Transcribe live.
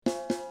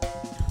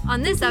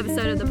On this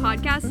episode of the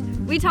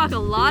podcast, we talk a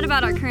lot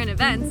about our current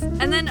events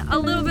and then a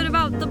little bit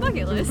about the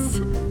bucket list.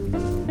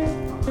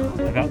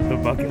 About the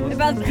bucket list?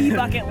 About the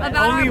bucket list.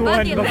 About Only our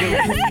one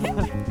bucket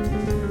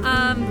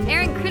list.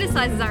 Aaron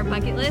criticizes our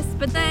bucket list,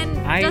 but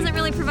then doesn't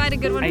really provide a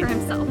good one for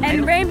himself.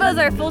 And rainbows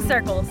are full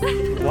circles.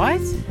 What?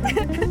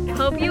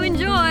 Hope you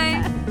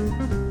enjoy.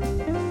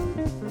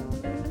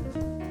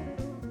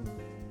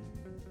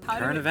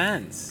 Current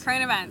events.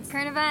 Current events.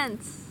 Current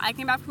events. I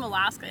came back from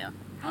Alaska.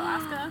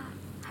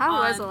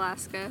 How was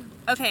Alaska?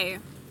 Okay,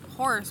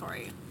 horror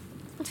story.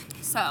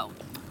 So,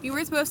 we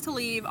were supposed to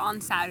leave on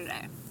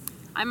Saturday.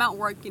 I'm at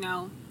work,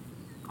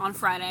 on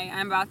Friday.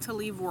 I'm about to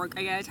leave work.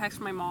 I get a text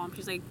from my mom.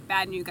 She's like,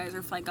 bad news, guys,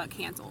 our flight got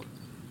canceled.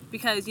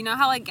 Because you know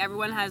how,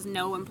 everyone has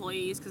no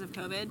employees because of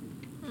COVID?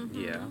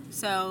 Mm-hmm. Yeah.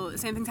 So, the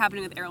same thing's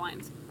happening with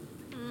airlines.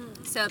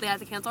 So, they had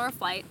to cancel our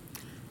flight.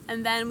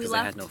 And then we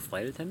left. They had no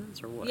flight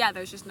attendants or what? Yeah,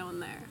 there's just no one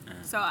there.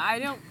 So I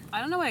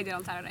don't know what I did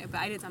on Saturday,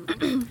 but I did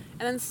something. And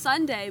then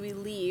Sunday we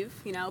leave,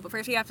 but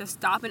first we have to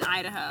stop in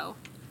Idaho,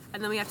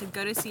 and then we have to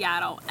go to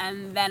Seattle,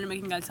 and then we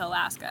can go to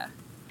Alaska.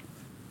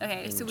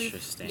 Okay, so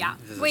Interesting. yeah.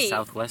 Is this Wait. a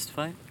Southwest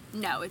flight?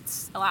 No,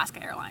 it's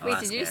Alaska Airlines. Wait,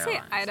 Alaska did you say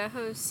Airlines.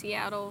 Idaho,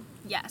 Seattle?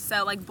 Yeah,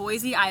 so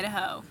Boise,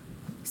 Idaho,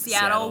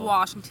 Seattle,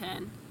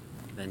 Washington,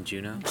 Then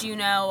Juneau?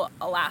 Juneau,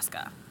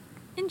 Alaska.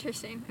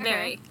 Interesting. Okay.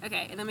 Very.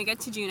 Okay, and then we get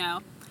to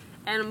Juneau,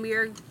 and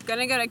we're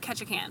gonna go to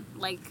Ketchikan.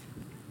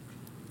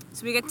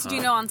 So we get to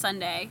Juneau on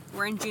Sunday,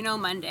 we're in Juneau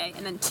Monday,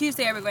 and then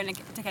Tuesday we're going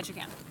to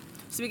Ketchikan.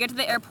 So we get to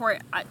the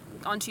airport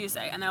on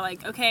Tuesday, and they're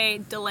like, okay,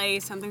 delay,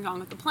 something's wrong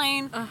with the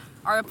plane.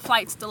 Our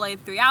flight's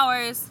delayed 3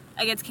 hours,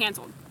 it gets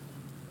canceled.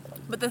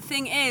 But the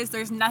thing is,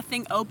 there's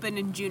nothing open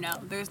in Juneau.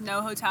 There's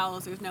no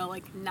hotels, there's no,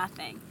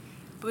 nothing.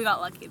 But we got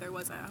lucky, there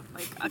was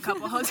a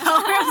couple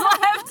hotel rooms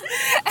left.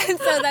 And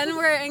so then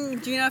we're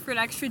in Juneau for an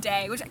extra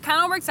day, which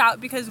kind of works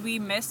out because we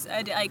miss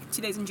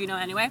 2 days in Juneau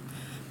anyway.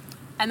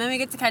 And then we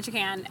get to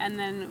Ketchikan, and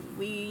then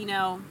we,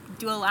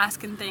 do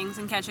Alaskan things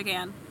in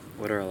Ketchikan.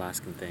 What are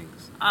Alaskan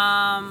things?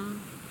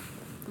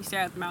 You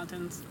stare at the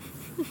mountains.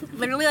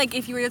 Literally,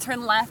 if you were to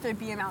turn left, there'd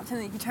be a mountain,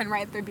 and if you turn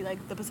right, there'd be,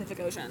 the Pacific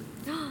Ocean.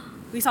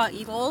 We saw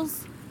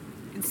eagles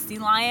and sea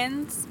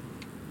lions.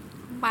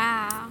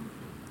 Wow.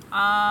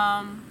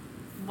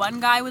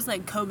 One guy was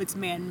like, COVID's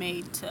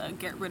man-made to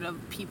get rid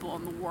of people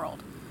in the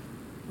world.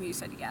 We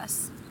said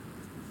yes.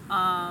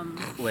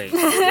 Wait,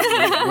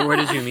 where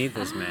did you meet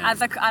this man?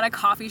 At a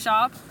coffee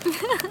shop.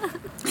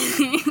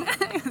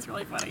 It was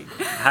really funny.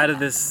 How did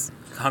this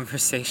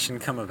conversation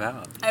come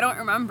about? I don't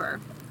remember.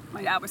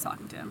 My dad was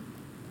talking to him.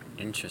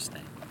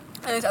 Interesting.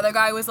 And this other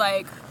guy was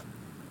like,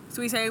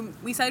 so we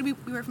said we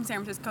were from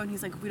San Francisco, and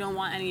he's like, we don't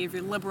want any of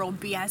your liberal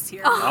BS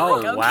here. Oh,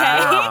 Like, okay.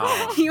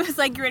 wow. He was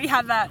like, you already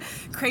have that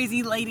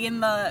crazy lady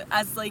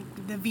as the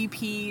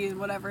VP and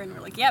whatever, and we're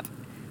like, yep.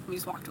 And we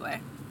just walked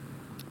away.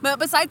 But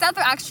besides that,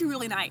 they're actually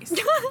really nice.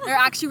 They're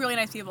actually really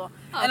nice people.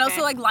 Okay. And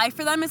also, life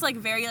for them is,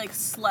 very,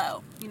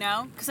 slow,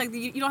 Because,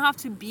 you don't have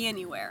to be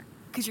anywhere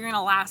because you're in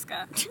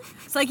Alaska.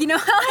 So, you know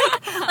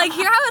how,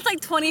 here how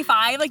it's,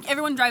 25,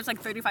 everyone drives,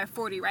 35,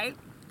 40, right?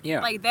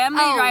 Yeah. Them,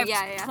 they drive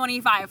yeah.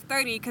 25,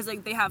 30 because,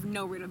 they have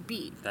nowhere to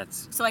be.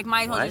 That's... So,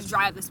 might as well What? just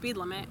drive the speed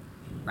limit,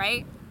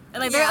 right?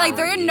 And, Yeah.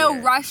 they're in no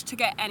Yeah. rush to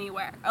get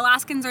anywhere.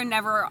 Alaskans are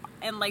never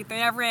they're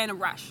never in a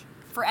rush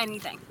for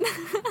anything.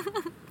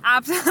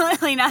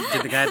 Absolutely nothing.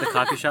 Did the guy at the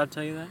coffee shop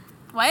tell you that?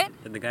 What?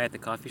 Did the guy at the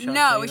coffee shop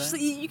tell No, you it's that?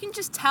 just you can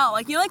just tell.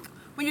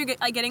 When you're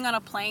getting on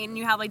a plane, and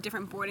you have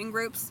different boarding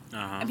groups,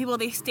 and people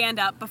they stand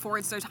up before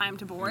it's their time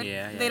to board.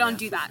 Yeah, They don't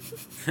do that.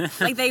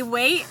 They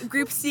wait.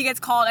 Group C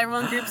gets called.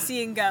 Everyone Group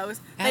C and goes.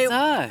 That's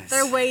us.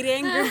 They're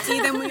waiting. Group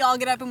D. Then we all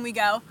get up and we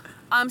go.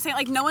 I'm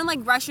saying no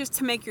one rushes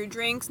to make your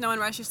drinks. No one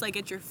rushes to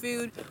get your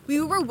food.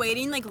 We were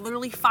waiting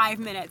literally 5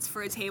 minutes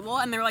for a table,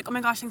 and they were like, "Oh my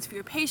gosh, thanks for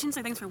your patience.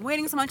 Thanks for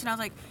waiting so much." And I was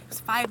like, "It's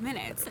 5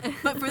 minutes."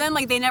 But for them,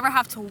 they never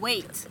have to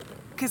wait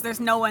because there's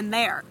no one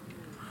there.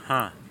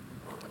 Huh.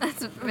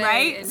 That's very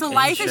Right? So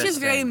life is just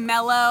very Interesting.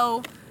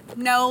 mellow,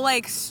 no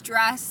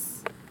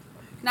stress,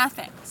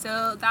 nothing.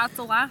 So that's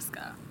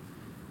Alaska.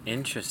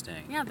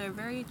 Interesting. Yeah, they're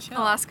very chill.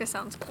 Alaska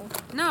sounds cool.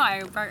 No,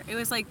 it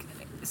was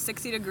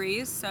 60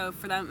 degrees, so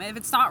for them, if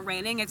it's not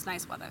raining, it's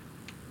nice weather.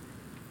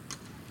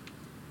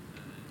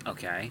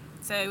 Okay.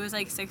 So it was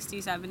 60,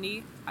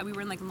 70. We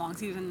were in long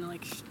sleeves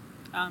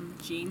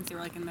and jeans. They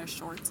were in their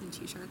shorts and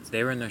t-shirts.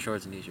 They were in their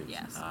shorts and t-shirts?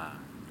 Yes. Ah.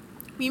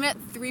 We met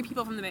 3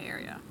 people from the Bay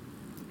Area.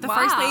 The Wow.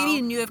 first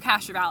lady knew of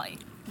Castro Valley.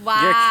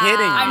 Wow. You're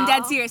kidding me. I'm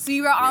dead serious. So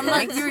you were on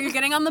you're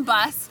getting on the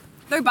bus.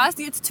 Their bus,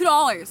 it's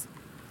 $2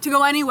 to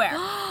go anywhere.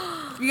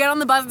 You get on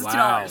the bus, it's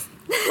Wow.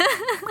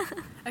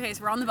 $2. Okay,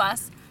 so we're on the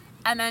bus,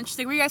 and then she's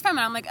like, "Where are you guys from?"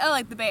 And I'm like,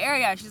 "Oh, the Bay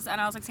Area."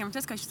 And I was like, "San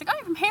Francisco." She's like, "Oh,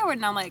 you're from Hayward."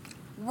 And I'm like,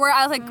 "We're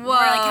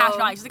Castro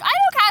Valley." She's like, "I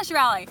know Castro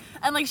Valley,"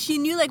 and she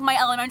knew my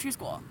elementary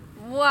school.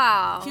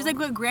 Wow. She's like,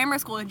 "What grammar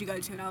school did you go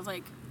to?" And I was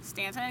like,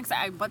 "Stanton."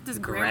 What does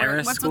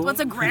Grammar school? What's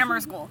a grammar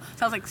school?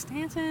 So I was like,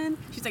 "Stanton."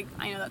 She's like,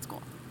 "I know that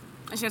school."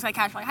 And she was like,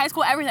 Castro Valley High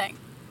School, everything.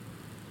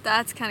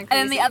 That's kind of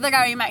crazy. And then the other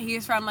guy we met, he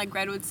was from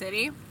Redwood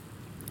City.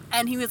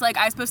 And he was like,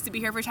 I was supposed to be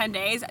here for 10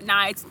 days.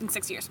 Nah, it's in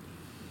 6 years.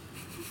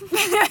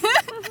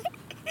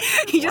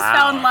 He just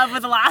fell in love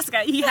with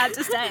Alaska. He had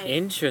to stay.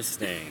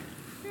 Interesting.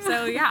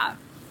 So yeah.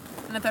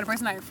 And the third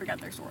person, I forget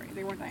their story.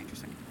 They weren't that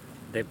interesting.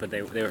 They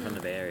were from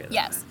the Bay Area. Though,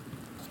 Yes.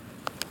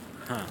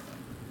 right? Huh.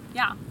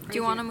 Yeah. Do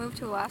you want to move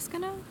to Alaska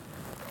now?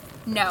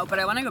 No, but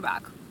I want to go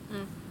back.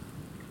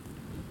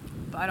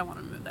 But I don't want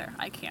to move there.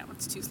 I can't.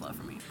 It's too slow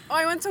for me. Oh,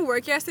 I went to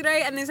work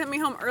yesterday and they sent me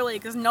home early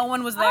because no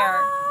one was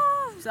there.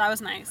 So that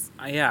was nice.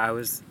 Yeah, I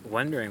was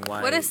wondering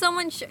why. What if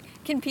someone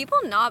can people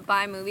not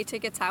buy movie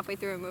tickets halfway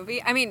through a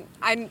movie? I mean,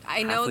 I know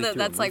Halfway that through a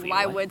that's like, movie,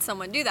 why what? would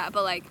someone do that?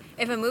 But like,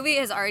 if a movie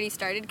has already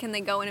started, can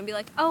they go in and be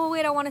like, oh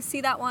wait, I want to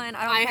see that one.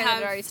 I don't care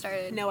that it already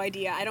started. No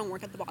idea. I don't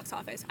work at the box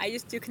office. I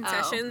just do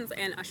concessions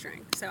and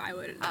ushering, so I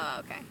wouldn't know. Oh,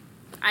 okay.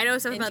 I know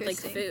stuff about like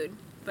Interesting. food,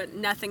 but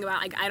nothing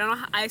about like I don't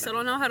know. I still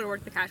don't know how to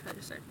work the cash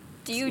register.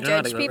 Do you You don't know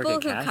how judge to work a people who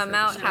cash come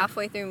out register.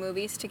 halfway through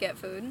movies to get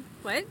food?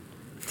 What?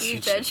 Do you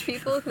judge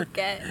people who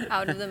get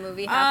out of the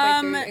movie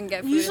halfway through and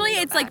get food? Usually and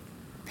go it's like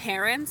back?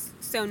 parents,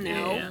 so no,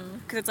 Yeah.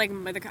 because it's like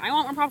I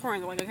want more popcorn.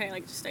 They're like, okay,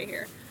 like just stay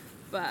here.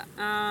 But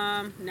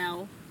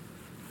no,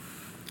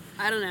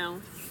 I don't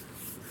know.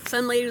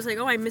 Some lady was like,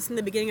 oh, I'm missing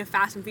the beginning of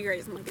Fast and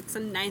Furious. I'm like, it's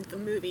the 9th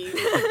movie.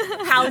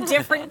 How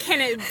different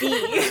can it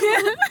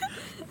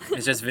be?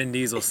 It's just Vin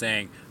Diesel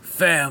saying,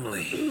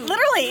 family.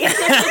 Literally.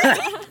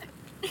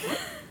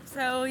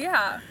 So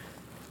yeah,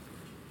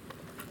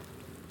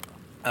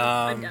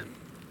 I'm done.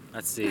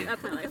 Let's see.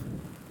 That's my life.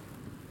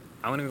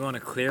 I'm going to be going to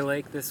Clear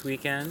Lake this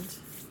weekend.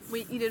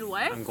 Wait, you did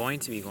what? I'm going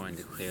to be going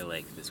to Clear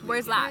Lake this weekend.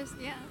 Where's that?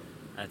 Yeah.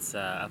 That's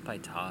up by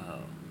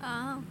Tahoe.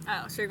 Oh.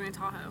 Oh, so you're going to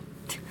Tahoe.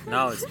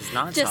 No, it's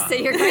not Just Tahoe.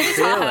 say you're going to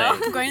Clear Tahoe.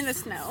 Lake. I'm going to the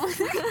snow.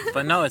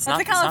 But no, it's That's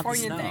not. a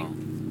Californian it's not the snow.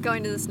 thing.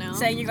 Going to the snow.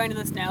 Saying you're going to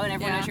the snow and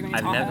everyone knows you're going to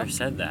I've Tahoe. never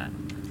said that.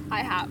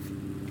 I have.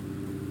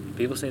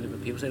 People say that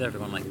they're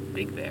going like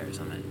Big Bear or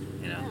something.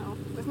 You know? No.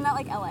 Wasn't that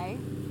like LA?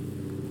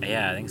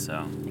 Yeah, I think so.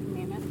 Like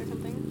Mammoth or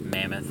something?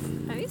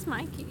 Mammoth. Oh, he's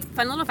Mikey.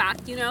 Fun little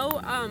fact, you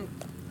know,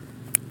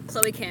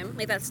 Chloe Kim,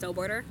 like that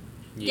snowboarder?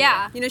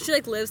 Yeah. You know, she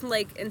like lives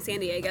in San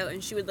Diego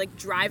and she would like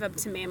drive up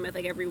to Mammoth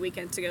like every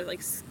weekend to go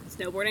like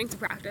snowboarding to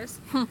practice.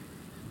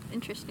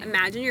 Interesting.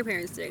 Imagine your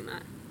parents doing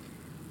that.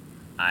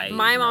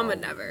 My mom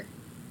would never.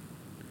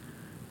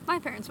 My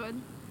parents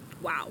would.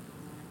 Wow.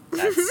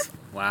 That's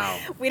wow.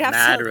 We'd have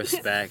mad to-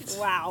 respect.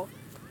 Wow.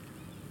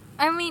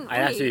 I mean, I'd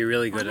have to be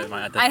really good at the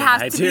I'd thing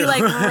have I to do. be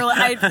like really,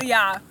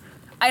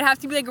 I'd have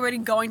to be like already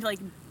going to like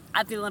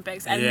at the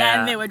Olympics and Yeah.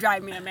 then they would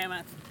drive me to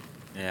Mammoth.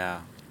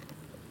 Yeah.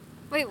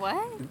 Wait,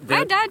 what? They-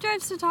 My dad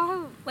drives to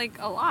Tahoe like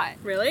a lot.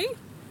 Really?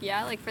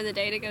 Yeah, like for the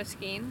day to go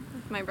skiing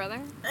with my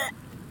brother.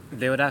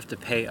 They would have to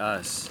pay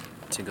us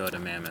to go to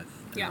Mammoth.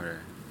 In Yeah. order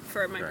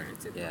For my for-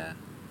 parents. Yeah.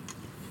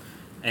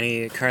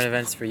 Any current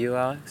events for you,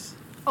 Alex?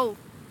 Oh,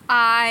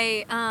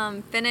 I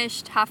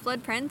finished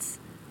Half-Blood Prince.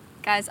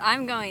 Guys,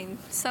 I'm going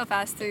so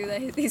fast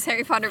through these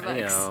Harry Potter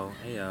books.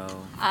 Heyo.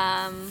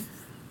 Um,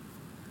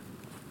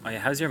 Oh yeah,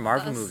 how's your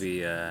Marvel Us.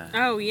 movie?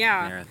 Oh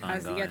yeah. Marathon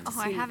How's it yet to going.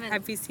 Oh, I see- haven't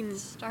Have you seen?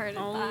 started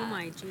Oh that.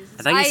 my Jesus.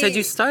 I thought you said I-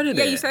 you started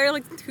Yeah, it. you started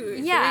like two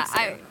Yeah, weeks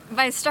ago.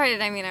 by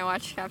started I mean I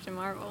watched Captain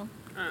Marvel.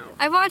 Oh.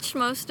 I watched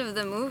most of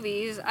the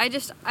movies.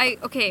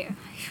 Okay.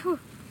 Whew.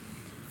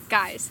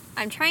 Guys,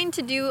 I'm trying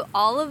to do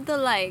all of the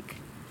like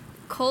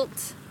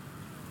cult,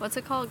 what's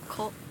it called?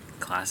 Cult,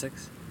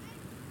 Classics?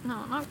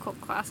 no, not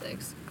cult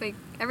classics. Like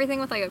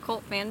everything with like a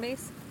cult fan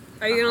base.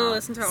 Are you gonna Uh-huh.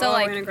 listen to So, all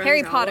like, Ariana Grande's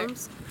Harry Potter.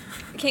 albums?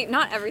 Okay,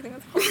 not everything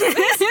with cult fan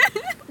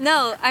base.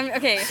 No,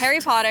 Harry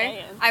Potter.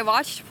 saying. I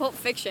watched Pulp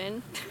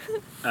Fiction. You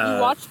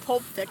watched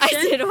Pulp Fiction?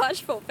 I did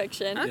watch Pulp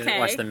Fiction. Huh? You Okay.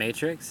 watch The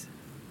Matrix?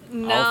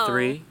 No. All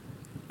three?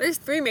 There's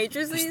 3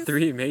 matrices? There's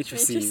 3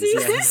 matrices. Matrices?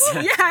 Yes.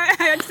 Yeah,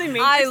 I actually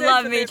matrices. I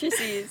love but they're-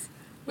 matrices.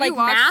 Like We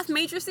watched- math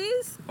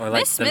matrices? Or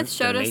like Miss Smith the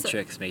showed us-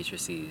 Matrix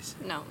matrices.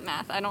 No,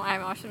 math. I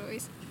haven't watched the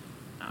movies.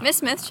 Oh. Miss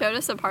Smith showed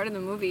us a part of the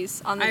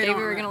movies on the I day don't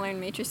we were remember. going to learn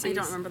matrices. I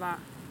don't remember that.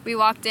 We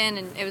walked in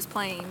and it was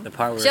playing. The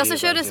part where She also he was,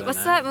 showed like, us, doing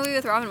what's that movie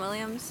with Robin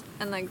Williams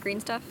and like green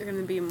stuff? You're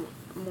gonna be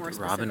more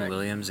specific. Robin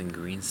Williams and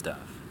green stuff.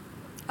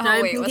 Oh, Now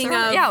I'm wait, was it thinking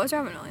Robin? of- Yeah, it was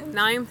Robin Williams.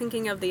 Now I'm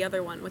thinking of the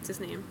other one. What's his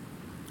name?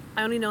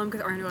 I only know him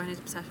because Ariana Grande is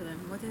obsessed with him.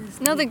 What is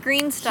his No, the name?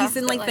 green stuff. He's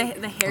in but, like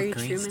the Harry What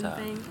green Truman stuff?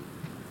 thing.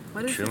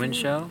 What is his Truman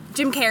name? Show?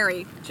 Jim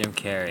Carrey. Jim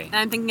Carrey. And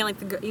I'm thinking like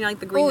the like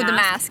the green Oh, mask. The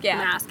Mask, yeah.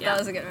 The Mask, yeah. That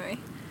was a good movie.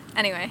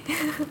 Anyway.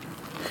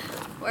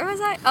 Where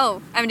was I?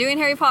 Oh, I'm doing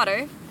Harry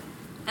Potter.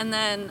 And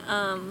then,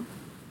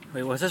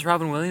 Wait, what's this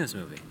Robin Williams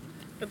movie?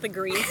 With the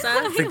green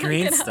stuff. The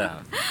green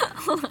stuff.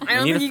 I We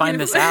don't need think to you find can-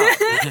 this out.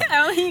 I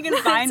don't think you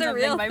can find It's a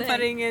something real by thing.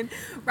 putting in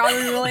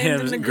Robin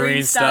Williams and the green,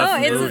 Green stuff. stuff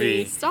oh, it's,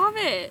 movie. stop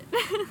it.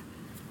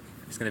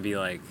 It's gonna be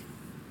like,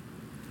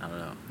 I don't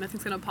know.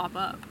 Nothing's gonna pop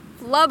up.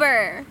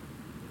 Flubber.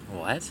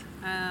 What?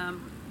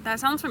 That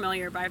sounds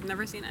familiar, but I've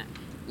never seen it.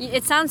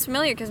 It sounds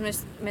familiar because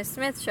Miss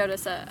Smith showed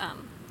us a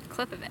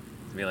clip of it.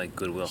 It'd be like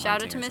Goodwill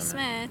Shout Hunting out to or Miss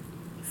something.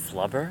 Smith.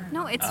 Flubber?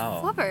 No, it's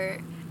oh,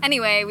 Flubber.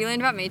 Anyway, we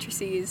learned about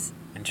matrices.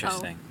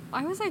 Interesting.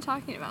 Why was I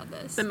talking about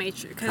this? The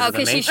Matrix. Oh, The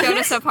because she Matrix? showed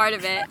us a part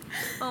of it.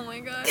 Oh my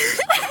god.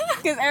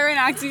 Because Aaron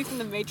actually from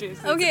the Matrix.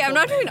 It's Okay, a I'm cool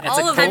not doing thing. It's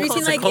all a of cult- Have you them. seen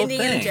it's a like cult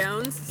Indiana thing.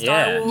 Jones? Star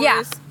Yeah. Wars?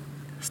 Yeah.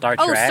 Star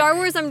Trek. Oh, Star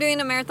Wars, I'm doing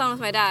a marathon with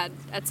my dad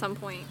at some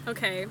point.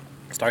 Okay.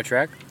 Star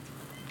Trek.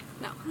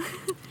 No.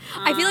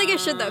 I feel like I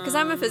should though, because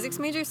I'm a physics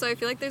major, so I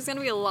feel like there's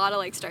gonna be a lot of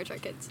like Star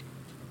Trek kids.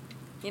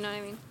 You know what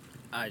I mean?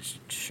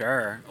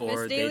 Sure. Or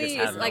Miss they Daly just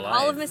is have like no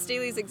all of life. Miss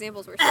Daly's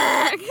examples were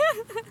Star Trek.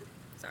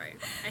 Sorry.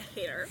 I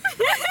hate her.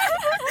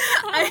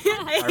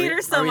 I hate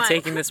her so Are we much.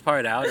 taking this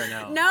part out or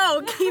no?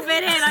 No, keep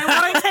it in.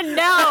 I want to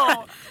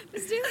know.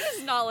 Miss Daly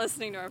is not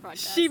listening to our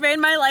podcast. She made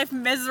my life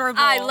miserable.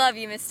 I love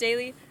you, Miss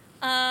Daly.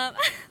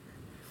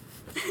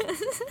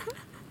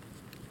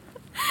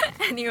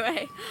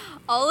 Anyway,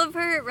 all of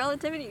her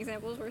relativity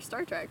examples were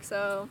Star Trek,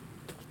 so.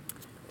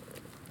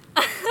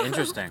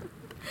 Interesting.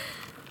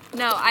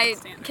 No,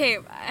 Standard. okay,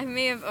 I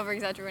may have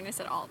over-exaggerated when I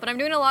said all, but I'm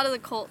doing a lot of the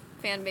cult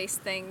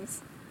fan-based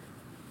things,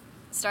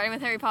 starting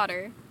with Harry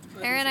Potter.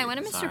 Aaron, I went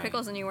to Mr. Sorry.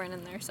 Pickles and you weren't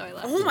in there, so I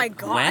left. Oh my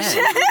gosh.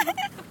 When?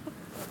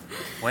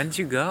 When did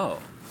you go?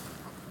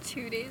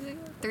 2 days ago?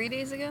 3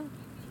 days ago?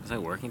 Was I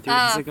working 3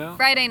 days ago?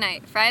 Friday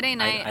night. Friday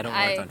night. I don't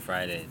work on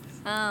Fridays.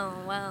 Oh,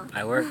 well.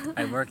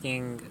 I'm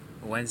working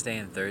Wednesday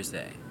and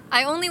Thursday.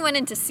 I only went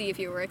in to see if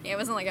you were working. It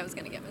wasn't like I was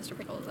going to get Mr.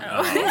 Pickles.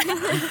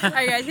 Oh.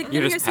 Are you guys going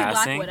You're to just go see Black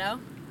passing? Widow?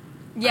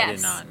 Yes. I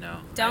did not know.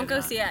 I Don't did go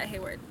not. see it at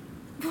Hayward.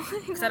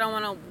 Because I don't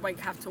want to like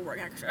have to work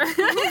extra.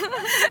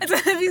 It's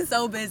going to be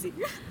so busy.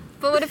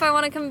 But what if I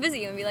want to come visit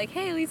you and be like,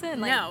 hey, Lisa,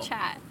 and like No.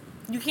 chat?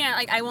 You can't,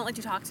 like, I won't let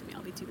you talk to me.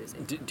 I'll be too busy.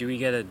 Do we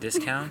get a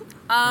discount?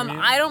 from you?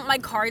 I don't, my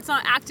card's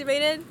not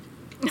activated,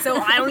 so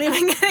I don't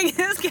even get a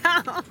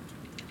discount.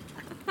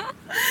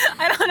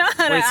 I don't know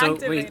how to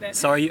activate it.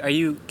 So are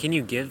you? Can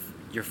you give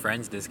your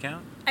friends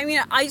discount? I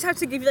mean, I just have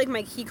to give you, like,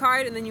 my key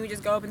card, and then you would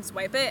just go up and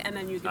swipe it, and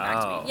then you give it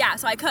back to Oh. me. Yeah,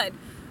 so I could.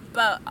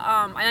 But,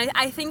 and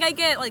I think I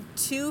get, like,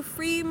 2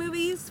 free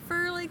movies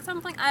for, like,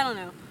 something. I don't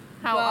know.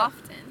 How Well,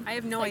 often? I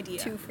have no Like idea.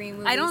 2 free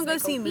movies. I don't go like,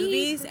 a see week?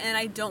 movies, and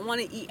I don't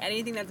want to eat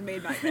anything that's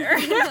made by there.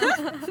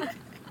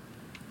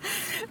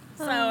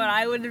 So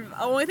I would.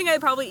 The only thing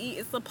I'd probably eat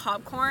is the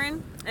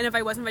popcorn, and if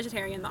I wasn't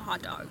vegetarian, the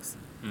hot dogs.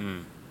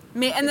 Mm.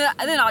 And the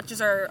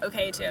nachos are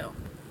okay too. What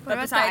But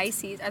about the besides-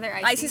 ices? Are there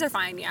ices? Ices are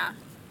fine, yeah.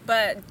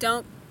 But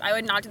don't. I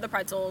would not do the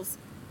pretzels.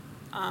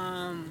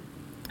 And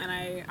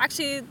I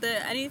actually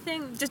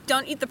anything. Just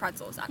don't eat the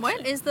pretzels. Actually.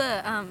 What is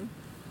the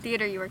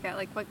theater you work at?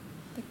 Like what?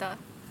 Like the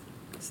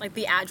Like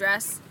the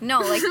address? no,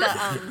 like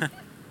the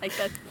like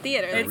the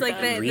theater. It's like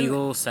the-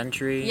 Regal,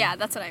 Century. yeah,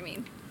 that's what I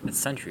mean. It's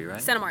Century, right?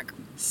 Cinemark.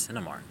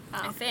 Cinemark.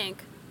 Oh. I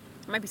think.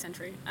 It might be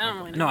Century. I don't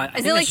really know. No, I Is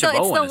think it like the it's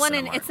Chabot the is one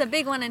in Cinemark. it's the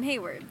big one in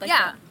Hayward? Like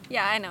Yeah.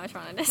 yeah, I know which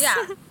one it is. Yeah,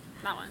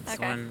 that one. It's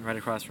Okay. the one right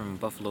across from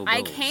Buffalo Bills.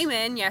 I came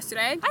in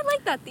yesterday. I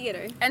like that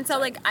theater. And so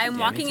like I'm Yeah,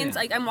 me walking in, too.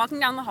 like I'm walking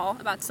down the hall,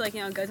 about to like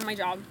go to my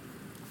job.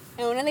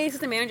 And one of the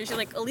assistant managers, she's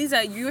like,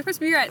 Eliza, you were supposed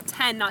to be here at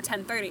 10, not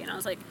 10:30. And I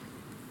was like,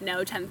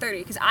 no, 10:30,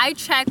 because I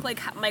check like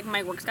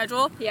my work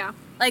schedule Yeah.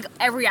 like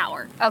every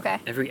hour Okay.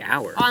 Every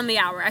hour. on the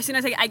hour. As soon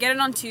as I get it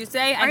on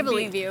Tuesday, I could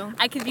believe be, you.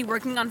 I could be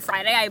working on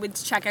Friday. I would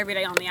check every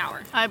day on the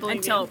hour. I believe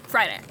until you.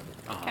 Friday.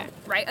 Uh-huh. Okay.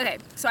 Right? Okay.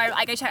 So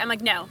I check. I'm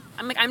like, no.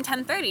 I'm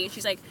 10:30. And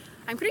she's like,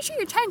 I'm pretty sure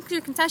your 10 because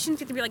your concessions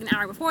get to be like an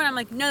hour before. And I'm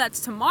like, no, that's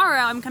tomorrow.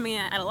 I'm coming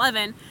in at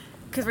 11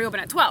 because we open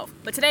at 12.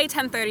 But today,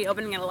 10:30,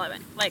 opening at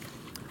 11. Like,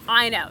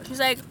 I know. She's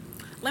like,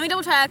 let me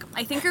double check.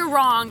 I think you're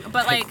wrong,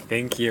 but like.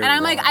 Thank you. And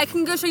I'm like, I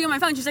can go show you on my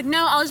phone. She's like,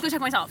 no, I'll just go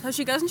check myself. So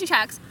she goes and she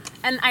checks,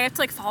 and I have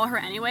to like follow her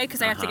anyway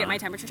because I have to get Uh-huh. my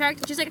temperature checked.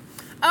 And she's like,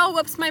 oh,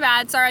 whoops, my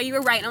bad. Sorry, you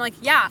were right. And I'm like,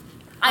 yeah,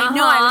 I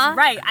know I Uh-huh. was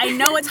right. I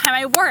know what time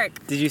I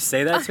work. Did you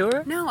say that to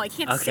her? No, I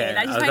can't say Okay,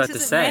 that. She's I was my about to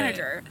assistant say.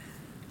 manager.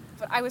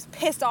 But I was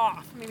pissed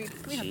off. Maybe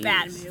in a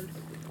bad Jeez. mood.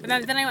 But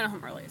then I went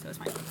home early, so it was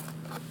fine.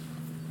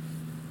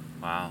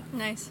 Wow.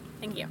 Nice.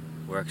 Thank you.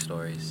 Work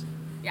stories.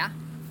 Yeah.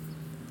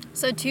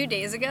 So 2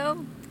 days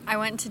ago, I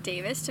went to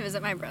Davis to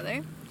visit my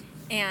brother,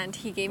 and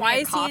he gave Why me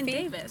a is coffee. he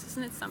in Davis?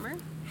 Isn't it summer?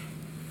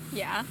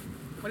 Yeah.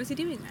 What is he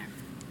doing there?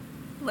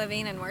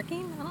 Living and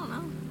working. I don't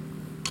know.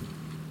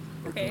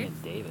 Okay. In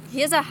Davis.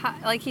 He has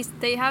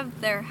they have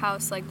their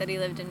house like that he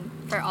lived in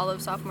for all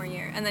of sophomore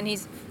year, and then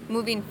he's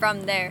moving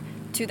from there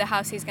to the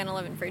house he's gonna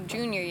live in for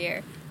junior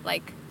year.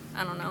 Like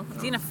I don't know.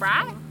 Is he in a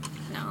frat?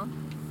 No.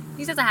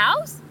 He has a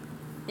house?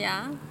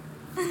 Yeah.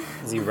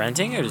 Is he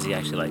renting or does he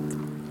actually like?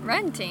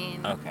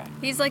 Renting. Okay.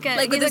 He's like a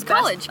Like he's with a his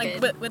college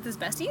like kid with his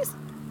besties?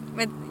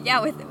 with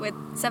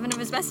 7 of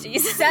his besties.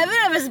 7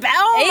 of his besties?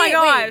 Oh my Eight,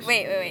 gosh.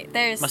 Wait.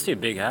 There's Must be a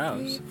big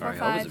house. 3, Or 4, I hope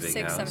 5, it's a big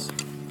 6, house.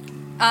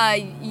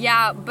 7.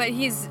 Yeah, but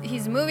he's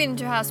moving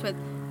into a house with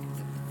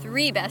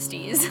 3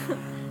 besties,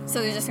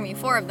 so there's just gonna be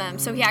 4 of them.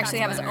 So he actually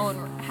That's has his better.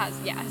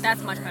 own yeah.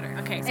 That's much better.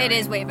 Okay, sorry. It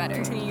is way better.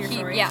 Continue your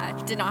story. Yeah,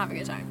 did not have a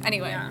good time.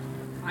 Anyway. Yeah,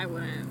 I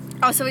wouldn't.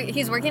 Oh, so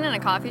he's working in a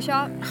coffee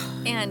shop,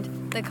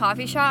 and the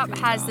coffee shop Good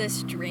has job.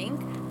 this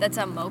drink that's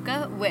a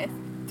mocha with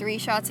 3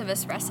 shots of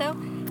espresso,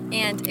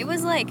 and it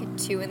was like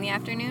 2 in the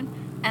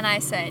afternoon, and I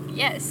said,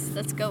 yes,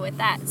 let's go with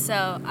that.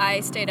 So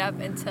I stayed up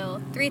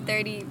until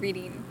 3:30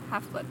 reading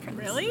Half-Blood Prince.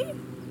 Really?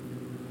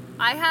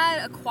 I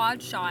had a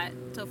quad shot,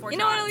 so 4 You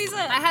shots. know what, Elisa?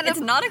 I had It's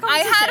not a I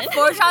had competition.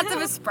 4 shots of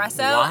espresso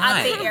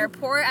Why? at the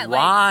airport at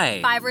Why?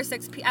 like 5 or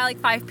 6 at like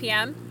 5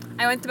 p.m.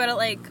 I went to bed at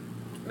like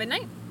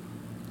midnight.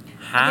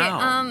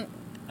 How? Okay,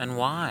 And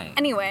why?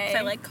 anyway. 'Cause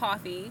I like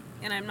coffee,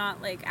 and I'm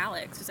not like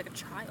Alex, who's like a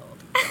child.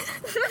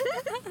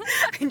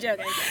 I'm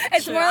joking.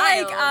 It's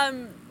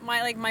more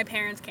like my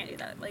parents can't do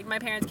that. Like my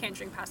parents can't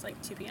drink past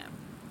like 2 p.m.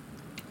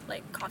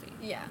 Like coffee.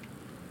 Yeah.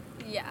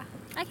 Yeah.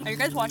 Are you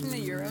guys watching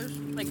the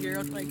Euros? Like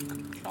Euros, like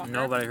soccer?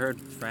 No, but I heard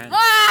France.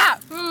 Ah!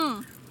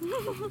 Hmm.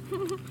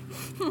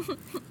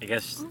 I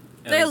guess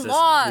They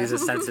lost.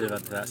 He's sensitive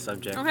about that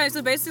subject. Okay,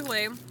 so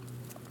basically,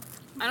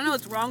 I don't know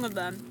what's wrong with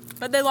them,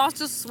 but they lost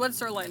to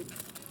Switzerland.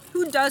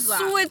 Who does that?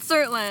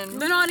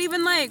 Switzerland. They're not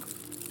even like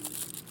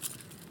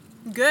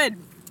good.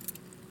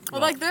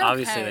 Well, like they're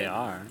obviously okay. they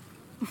are.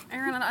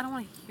 Aaron, I don't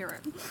want to hear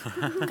it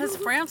because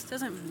France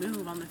doesn't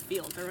move on the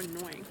field. They're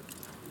annoying.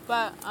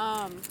 But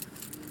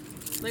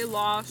they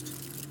lost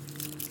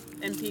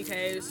in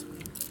PKs.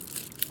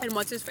 And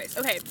what's his face?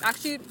 Okay,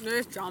 actually,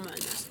 there's drama in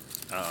this.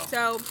 Oh.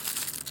 So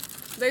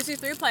there's these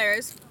 3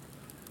 players.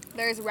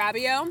 There's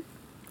Rabiot,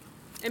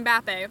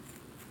 Mbappe,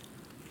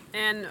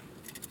 and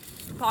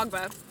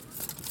Pogba.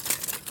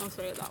 I'll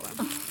say it that way.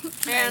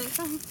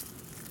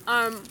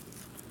 And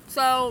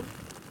so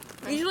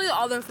usually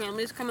all their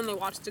families come and they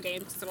watch the game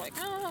because they're like,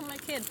 oh, my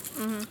kid.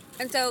 Mm-hmm.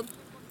 And so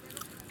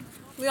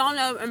we all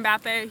know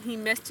Mbappe, he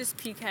missed his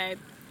PK,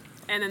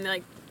 and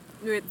then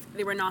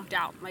they were knocked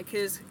out. Like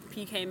his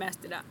PK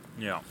messed it up.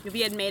 Yeah. If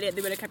he had made it,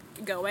 they would have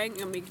kept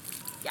going, and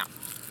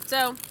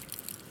So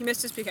he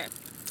missed his PK.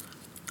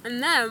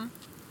 And then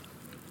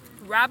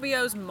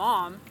Rabiot's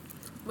mom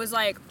was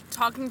like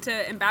talking to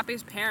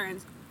Mbappe's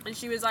parents, and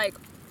she was like,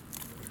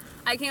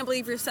 I can't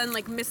believe your son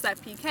like missed that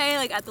PK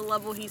like at the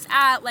level he's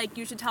at. Like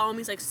you should tell him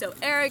he's like so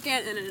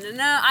arrogant.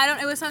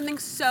 It was something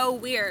so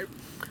weird.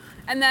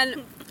 And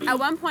then at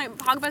one point,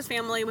 Pogba's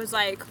family was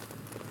like,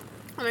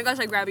 oh my gosh,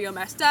 like Rabiot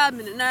messed up, and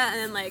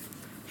then like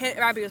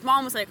Rabiot's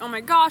mom was like, oh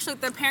my gosh,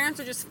 like their parents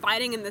are just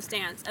fighting in the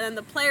stands. And then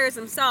the players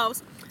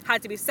themselves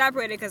had to be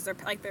separated because their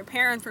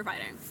parents were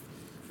fighting.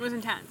 It was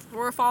intense.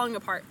 We're falling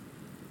apart.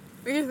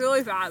 It was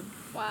really bad.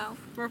 Wow.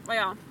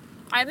 Yeah.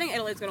 I think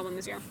Italy's gonna win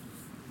this year.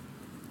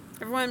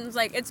 Everyone's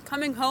like, it's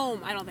coming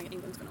home. I don't think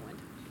England's gonna win.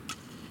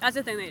 That's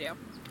the thing they do.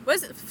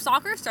 Was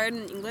soccer started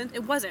in England?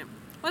 It wasn't.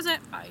 Was it?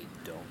 I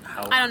don't.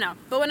 How? I don't know.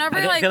 But whenever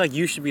I feel like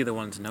you should be the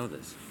one to know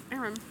this.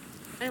 Aaron.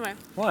 Anyway,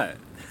 What?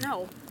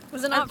 no.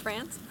 Was it not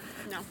France?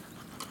 No.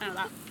 I know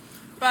that.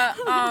 But,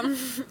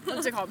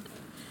 what's it called?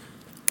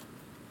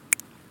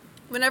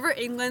 Whenever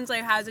England's,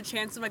 like, has a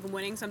chance of, like,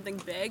 winning something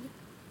big,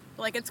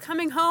 like, it's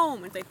coming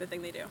home. It's, like, the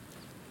thing they do.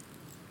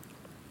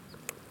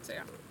 So,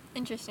 yeah.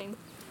 Interesting.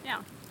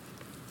 Yeah.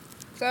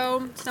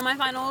 So,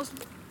 semifinals,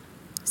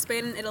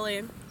 Spain and Italy,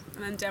 and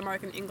then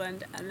Denmark and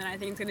England, and then I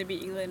think it's going to be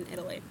England and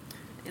Italy.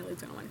 And Italy's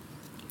going to win.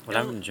 What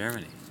happened to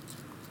Germany?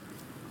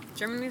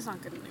 Germany's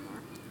not good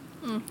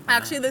anymore.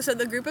 Actually, so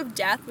the group of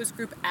death was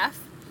Group F.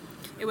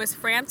 It was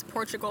France,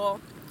 Portugal,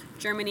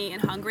 Germany,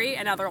 and Hungary,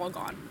 and now they're all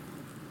gone.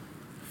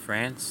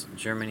 France,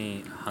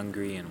 Germany,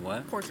 Hungary, and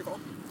what? Portugal.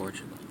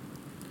 Portugal.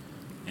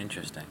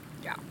 Interesting.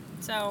 Yeah.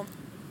 So,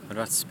 What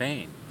about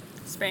Spain?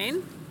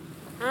 Spain?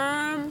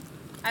 I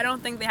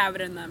don't think they have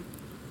it in them.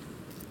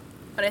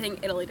 But I think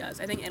Italy does.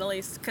 I think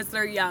Italy's, because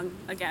they're young,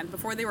 again.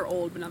 Before they were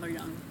old, but now they're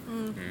young.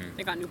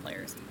 They got new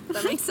players.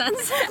 That makes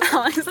sense.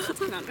 Alex,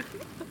 no.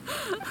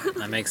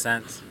 That makes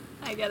sense.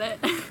 I get it.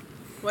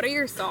 What are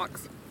your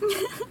socks?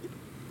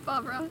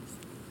 Bob Ross.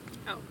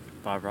 Oh.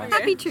 Bob Ross. Okay.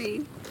 Happy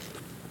tree.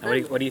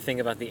 And what do you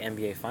think about the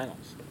NBA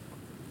Finals?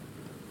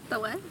 The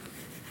what?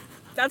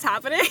 That's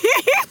happening? Is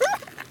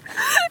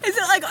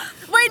it like,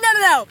 wait,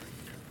 no.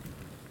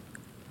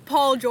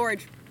 Paul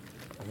George.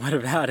 What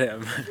about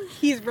him?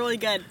 He's really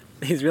good.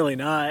 He's really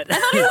not. I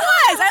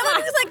thought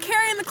he was like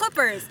carrying the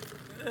Clippers.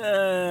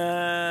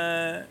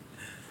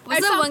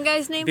 What's that one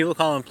guy's name? People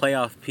call him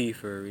Playoff P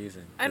for a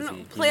reason. I don't 'cause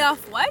know. he-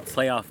 Playoff what?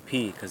 Playoff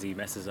P because he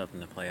messes up in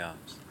the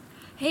playoffs.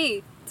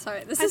 Hey,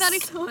 sorry, this I is thought he-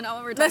 so not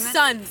what we're The talking about.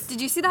 Suns. Did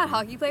you see that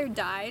hockey player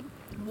died?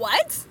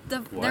 What?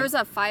 What? There was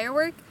a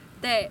firework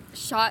that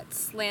shot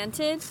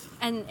slanted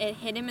and it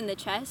hit him in the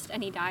chest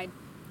and he died.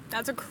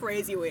 That's a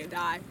crazy way to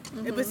die.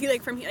 Was he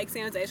like from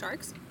San Jose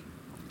Sharks?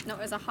 No, it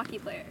was a hockey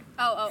player.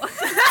 Oh.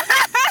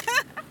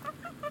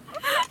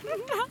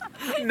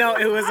 No,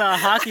 it was a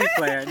hockey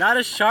player, not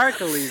a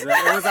shark, Elisa.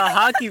 It was a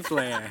hockey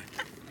player.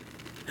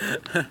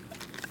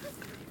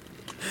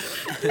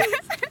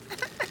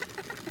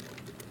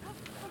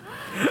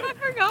 I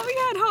forgot we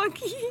had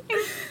hockey.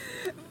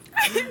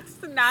 It's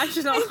the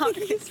national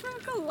hockey. He's from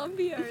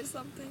Colombia or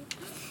something.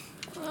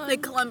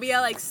 Like Columbia,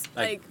 like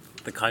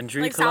The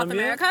country, like South Colombia?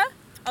 America,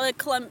 or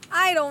like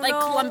I don't like know.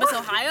 Columbus,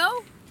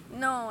 Ohio,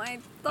 No, I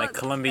thought Like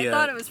Colombia- I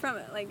thought it was from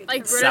it. Like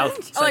like British. South-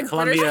 British, it's or like like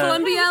Columbia- British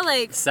Columbia,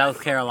 like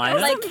South Carolina?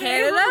 Like I'm very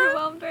Canada?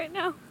 overwhelmed right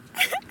now.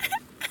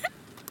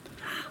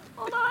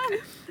 Hold on.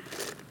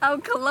 Oh,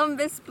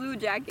 Columbus Blue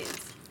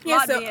Jackets.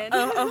 yeah, so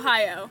Latvian.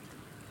 Ohio.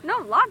 No,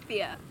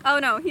 Latvia. Oh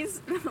no, he's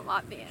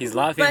Latvian. He's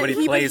Latvian, but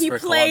he plays for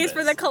Columbus.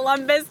 for the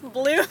Columbus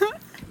Blue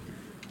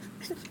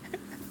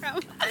from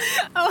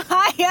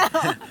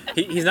Ohio.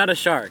 He's not a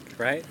shark,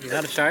 right? He's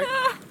not a shark?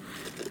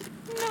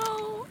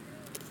 No.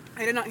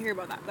 I did not hear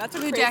about that. That's a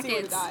Blue crazy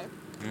way to Jackets. die.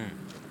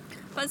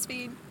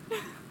 BuzzFeed.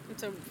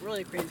 It's a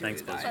really crazy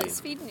Thanks, way to die.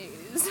 BuzzFeed.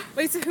 BuzzFeed News.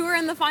 Wait, so who are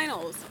in the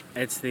finals?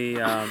 It's the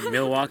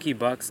Milwaukee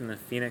Bucks and the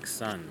Phoenix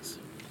Suns.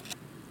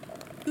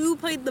 Who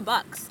played the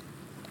Bucks?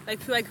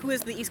 Who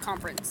is the East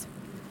Conference?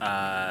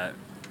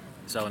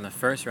 So in the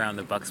first round,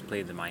 the Bucks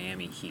played the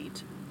Miami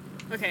Heat,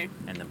 Okay.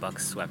 and the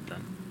Bucks swept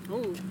them.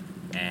 Ooh.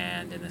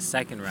 And in the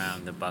second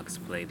round, the Bucks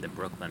played the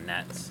Brooklyn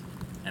Nets,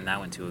 and that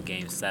went to a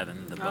Game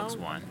 7. The Bucks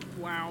Oh. won.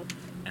 Wow.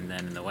 And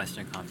then in the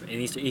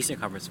Eastern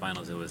Conference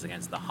Finals, it was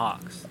against the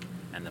Hawks,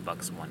 and the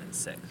Bucks won in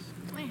 6.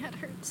 My head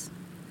hurts.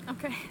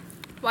 Okay.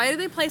 Why do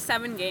they play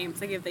 7 games?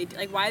 Why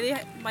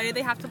do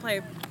they have to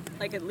play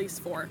at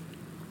least 4?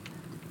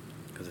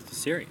 Because it's a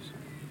series.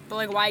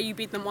 But why you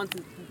beat them once,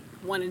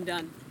 one and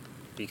done?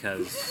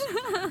 Because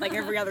Like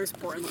every other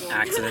sport in the world.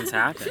 accidents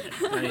happen.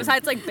 I mean,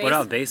 Besides what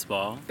about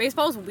baseball?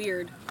 baseball's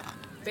weird.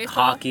 Baseball.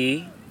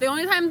 Hockey? The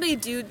only time they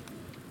do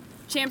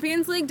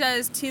Champions League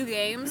does 2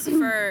 games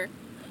for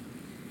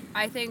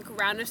I think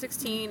round of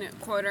 16,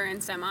 quarter,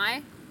 and semi.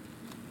 And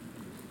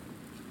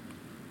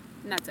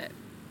that's it.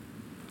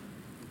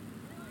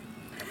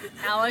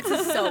 Alex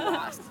is so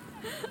lost.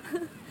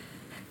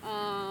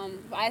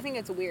 I think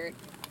it's weird.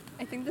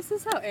 I think this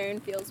is how Aaron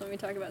feels when we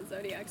talk about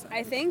zodiac signs.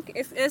 I think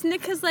isn't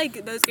it because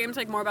those games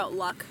more about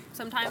luck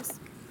sometimes?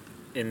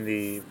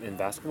 In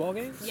basketball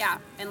games? Yeah,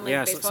 and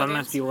Yeah, so baseball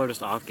sometimes games. people are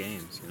just off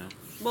games, you know?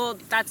 Well,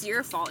 that's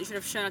your fault. You should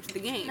have shown up to the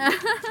game.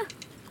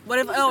 What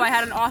if I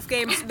had an off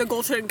game? The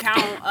goal shouldn't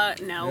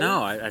count. No.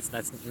 No,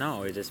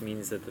 no. It just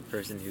means that the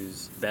person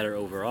who's better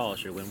overall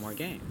should win more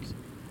games.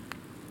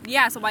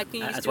 Yeah, so why can't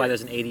you? That's why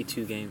there's an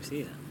 82 game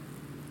season.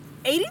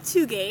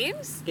 82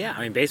 games. Yeah,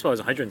 I mean baseball is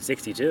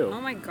 162. Oh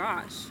my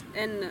gosh!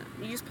 And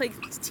you just play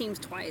teams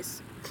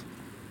twice.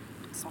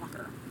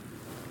 Soccer.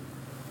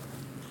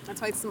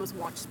 That's why it's the most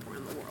watched sport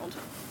in the world.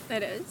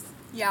 It is.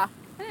 Yeah.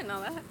 I didn't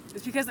know that.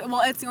 It's because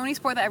it's the only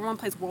sport that everyone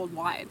plays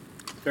worldwide.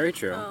 Very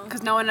true. Oh.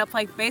 Because no one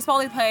baseball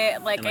they play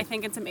And, I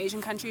think in some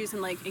Asian countries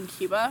and in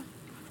Cuba.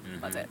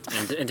 That's it.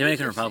 And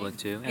Dominican Republic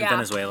too, and Yeah.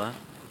 Venezuela.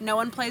 No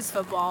one plays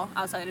football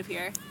outside of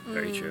here.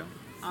 Very true.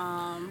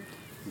 Um,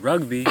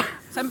 Rugby.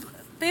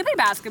 They play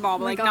basketball,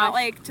 but Oh my not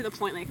gosh. to the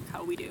point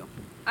how we do.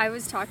 I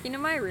was talking to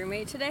my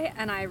roommate today,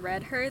 and I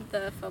read her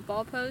the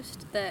football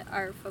post that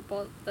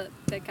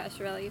the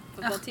Castrovelli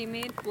football Ugh. team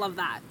made, Love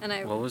that. and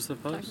I What was the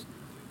post?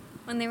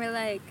 when they were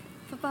like,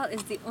 football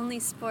is the only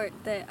sport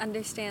that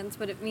understands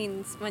what it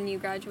means when you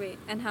graduate,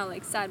 and how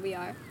sad we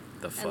are,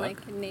 The and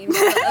fuck? named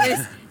all the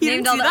others, You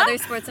named didn't all see the that? other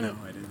sports. And No,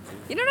 I didn't see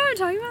you don't know what I'm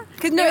talking about?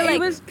 'Cause They were it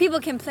was people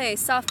can play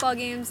softball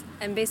games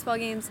and baseball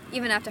games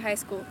even after high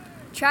school.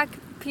 Track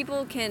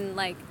people can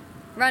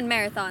run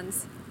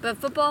marathons, but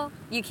football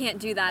you can't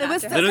do that It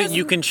was after. Literally, Because-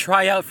 you can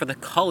try out for the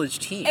college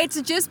team. It's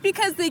just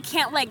because they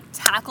can't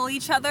tackle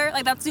each other.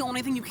 That's the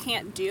only thing you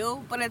can't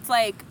do. But it's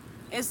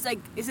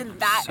isn't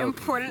that So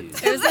important?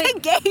 confused. It's a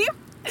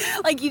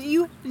game.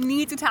 You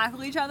need to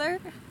tackle each other.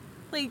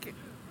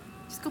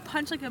 Just go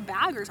punch a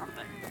bag or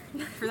something.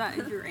 For that,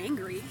 if you're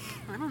angry.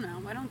 I don't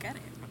know. I don't get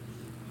it.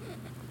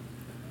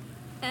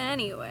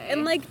 Anyway,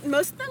 And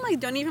most of them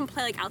don't even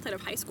play outside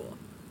of high school.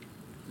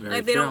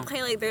 Very They true. don't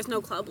play there's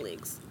no club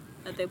leagues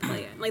that they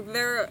play in.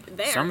 They're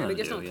there, Some of they them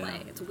just do, don't yeah.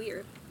 play. It's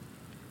weird.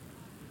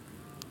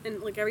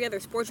 And every other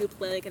sport you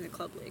play in a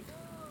club league.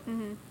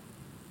 Mhm.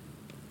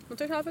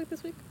 What's our topic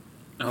this week?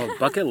 Oh,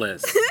 bucket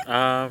list.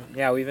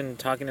 Yeah, we've been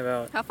talking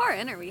about how far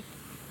in are we?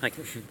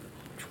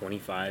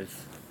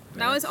 25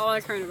 That was minutes. all our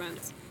current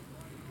events.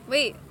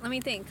 Wait, let me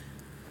think.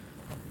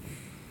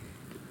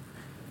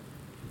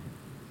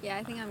 Yeah,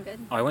 I think I'm good.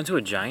 Oh, I went to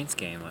a Giants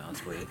game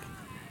last week.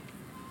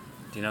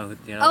 Do you know?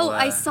 Oh,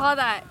 I saw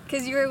that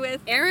because you were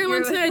with. Aaron you were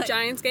went to with, a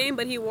Giants game,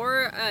 but he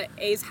wore a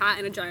A's hat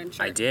and a Giant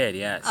shirt. I did,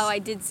 yes. Oh, I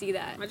did see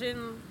that.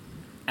 Imagine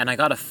And I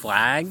got a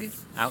flag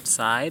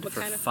outside What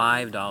for kind of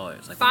 $5.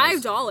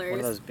 $5. One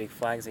of those big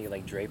flags that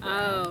you drape Oh,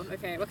 around.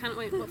 okay. What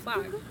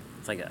flag?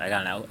 It's I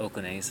got an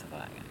Oakland A's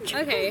flag.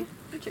 Okay.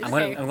 I'm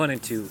going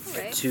to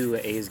Right. 2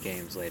 A's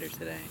games later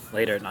today.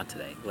 Later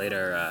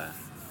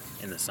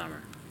in the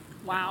summer.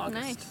 Wow.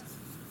 August. Nice.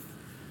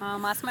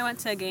 Last time I went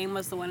to a game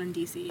was the one in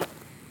DC.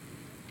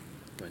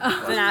 The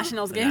The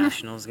Nationals the game.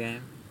 Nationals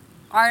game.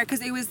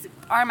 Because it was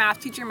our math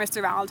teacher,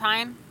 Mr.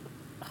 Valentine.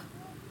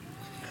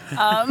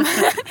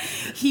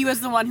 He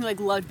was the one who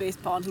loved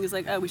baseball, and he was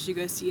like, "Oh, we should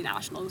go see a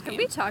Nationals Have game."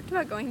 we talked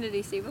about going to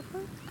DC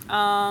before?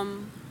 I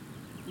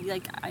Who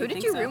did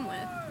think you so. room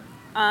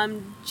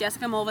with?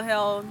 Jessica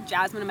Mulvihill,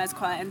 Jasmine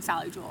Amezcua, and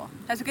Sally Jewell.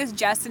 That's because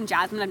Jess and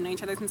Jasmine have known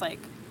each other since a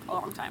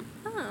long time.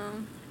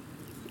 Oh.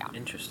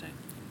 Interesting.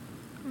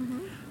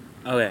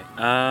 Mm-hmm. Okay.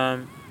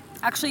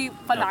 Actually,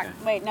 fun Okay.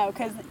 fact. Wait, no,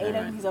 because Aiden,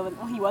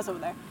 Alright. he was over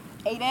there.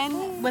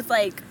 Aiden was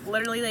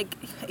literally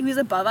he was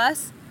above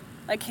us,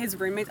 his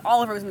roommates.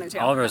 Oliver was in there too.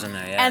 Oliver's in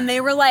there, yeah. And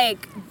they were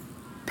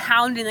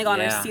pounding like on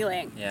our Yeah,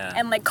 ceiling, yeah.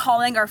 and like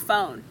calling our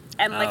phone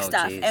and like Oh,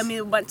 stuff, jeez. and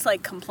we went to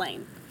like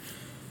complain,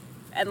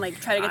 and like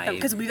try to get them I-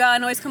 because we got a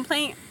noise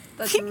complaint,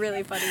 That's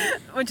really funny.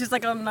 which is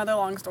like another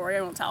long story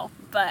I won't tell.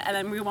 But and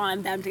then we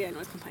wanted them to get a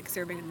noise complaint because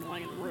they were being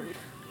annoying and rude.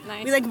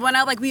 Nice. We like went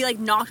out, like we like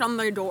knocked on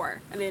their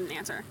door and they didn't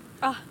answer.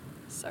 Oh,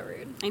 so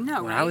rude. I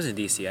know, When right? I was in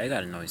DC, I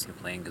got a noise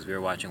complaint because we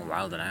were watching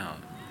Wild and Out.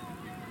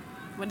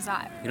 What is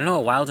that? You don't know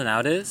what Wild and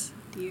Out is?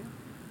 Do you?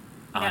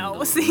 No.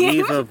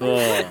 Unbelievable.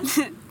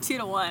 2-1.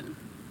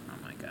 Oh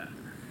my god.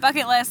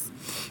 Bucket list.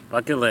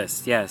 Bucket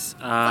list, yes.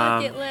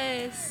 Bucket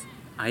list.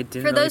 I didn't For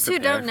really those who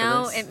prepare don't for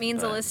know, this, it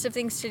means a but list of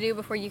things to do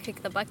before you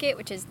kick the bucket,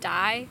 which is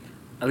die.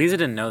 Elisa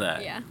didn't know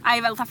that. Yeah. I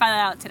found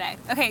that out today.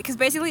 Okay, because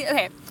basically,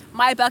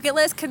 my bucket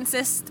list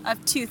consists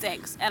of 2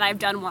 things, and I've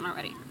done one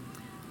already.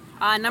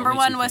 Number Only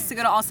 1 2 was things. to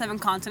go to all 7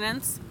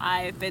 continents.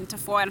 I've been to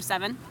 4 out of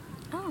 7.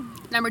 Oh.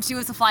 Number 2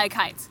 was to fly a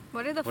kite.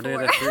 What are the What 4?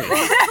 are the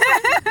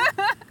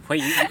 3?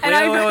 Wait,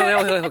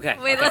 wait, okay.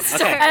 Wait, okay, let's okay.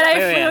 start. And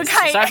I flew a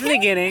kite. Start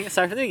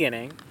from the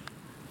beginning,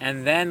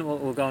 and then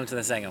we'll go into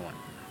the second one.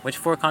 Which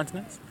 4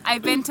 continents?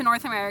 I've been to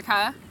North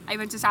America. I've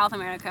been to South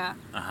America.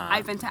 Uh-huh.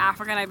 I've been to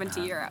Africa, and I've been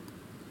to Europe.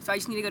 So I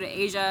just need to go to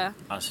Asia.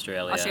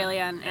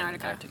 Australia and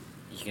Antarctica.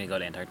 You can go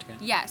to Antarctica?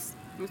 Yes.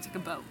 I'm gonna take a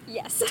boat.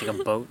 Yes. Take a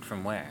boat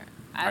from where?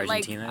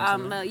 Argentina or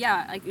something?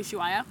 Like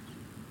Ushuaia.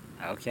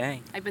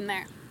 Okay. I've been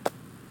there.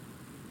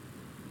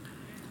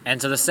 And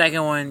so the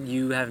second one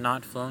you have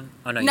not flown?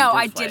 Oh no, No, you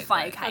I did did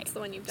fly a right. kite. That's the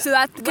one you've done. So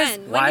that's because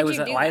When? Why did was you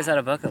that? do Why is that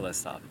a bucket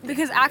list topic?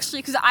 because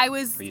I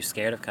was Were you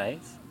scared of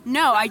kites?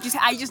 no, I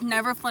just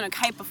never flown a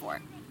kite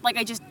before. Like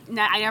I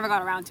never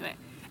got around to it.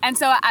 And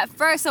so at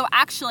first, so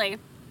actually,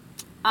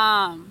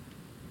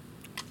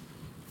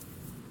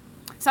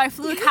 so I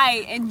flew a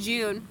kite in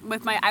June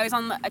I was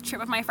on a trip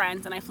with my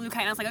friends, and I flew a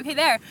kite, and I was like, okay,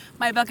 there,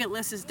 my bucket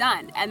list is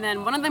done. And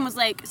then one of them was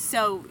like,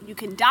 so you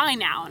can die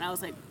now, and I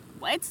was like,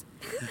 what?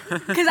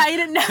 Because I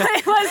didn't know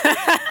it was.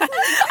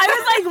 I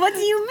was like, what do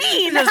you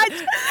mean?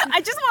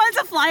 I just wanted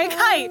to fly a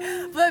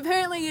kite, but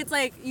apparently it's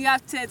like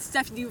it's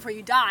stuff to do before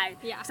you die.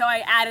 Yeah. So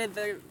I added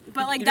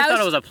but like You that just thought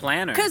it was was a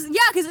planner. because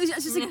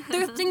it's just like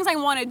there's things I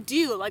want to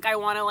do. Like I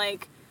want to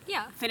like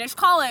Yeah. finish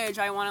college.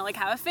 I want to like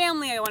have a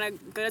family. I want to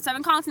go to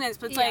 7 continents.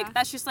 But it's Yeah. like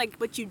that's just like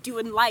what you do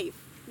in life.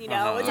 You know,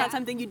 Uh-huh. it's Yeah. not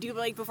something you do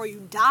like before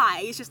you die.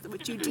 It's just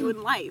what you do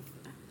in life.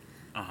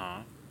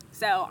 Uh-huh.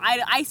 So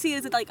I see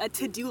it as like a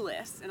to-do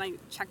list, and I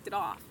checked it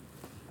off.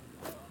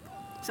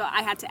 So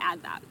I had to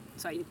add that,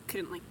 so I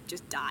couldn't like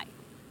just die.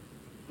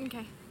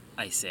 Okay.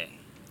 I see.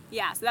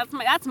 Yeah, so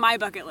that's my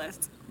bucket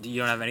list. You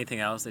don't have anything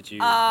else that you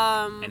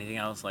Um, anything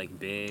else like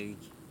big?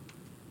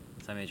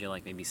 Something that you're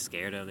like maybe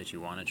scared of that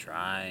you want to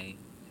try?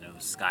 You know,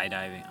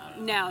 skydiving? I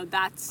don't know. no,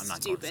 that's I'm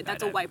not going stupid.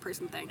 That's a skydiving. white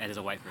person thing. That is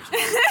a white person.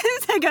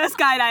 To go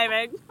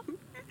skydiving.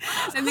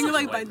 Same thing with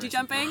like White bungee person.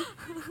 jumping.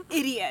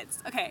 Idiots.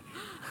 Okay.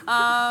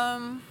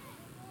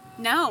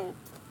 No.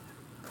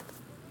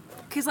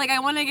 Cause like I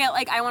want to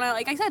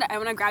like I said, I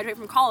want to graduate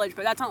from college,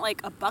 but that's not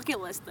like a bucket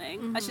list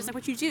thing. That's just like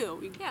what you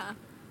do. Yeah.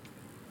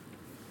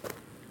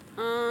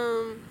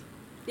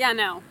 Yeah,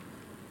 no.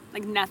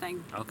 Like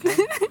nothing. Okay.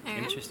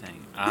 Aaron?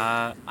 Interesting.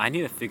 I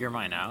need to figure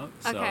mine out,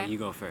 so Okay. you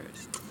go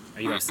first.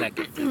 Or you go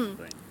second,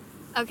 technically.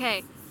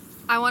 Okay.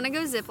 I want to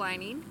go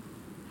ziplining.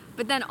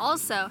 But then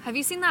also, have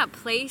you seen that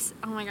place?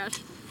 Oh my gosh.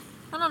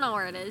 I don't know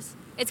where it is.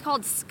 It's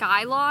called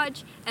Sky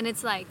Lodge, and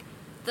it's like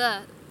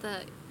the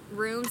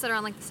rooms that are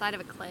on like the side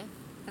of a cliff,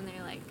 and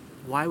they're like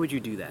Why would you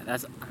do that?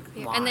 That's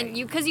why? and then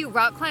because you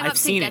rock climb I've up to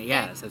seen get it,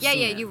 there. yes, I've yeah,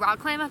 seen yeah, it. you rock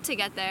climb up to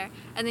get there,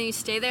 and then you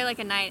stay there like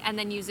a night, and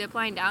then you zip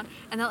line down,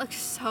 and that looks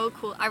so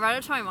cool. I brought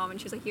it to my mom, and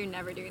she was like, "You're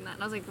never doing that."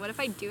 And I was like, "What if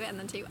I do it and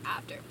then tell you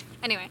after?"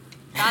 Anyway,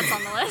 that's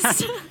on the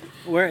list.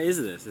 Where is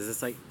this? Is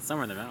this like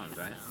somewhere in the mountains,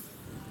 right?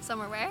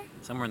 Somewhere where?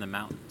 Somewhere in the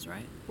mountains,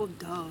 right? Well,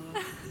 duh.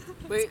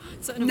 Wait.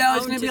 So No,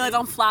 it's gonna be like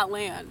on flat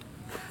land.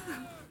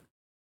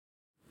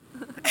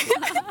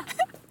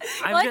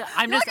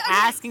 I'm just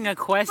asking a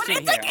question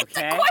But it's here, like it's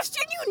okay? a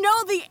question you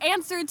know the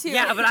answer to.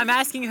 Yeah, but I'm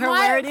asking her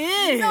Why- where it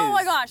is. Oh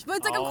my gosh! But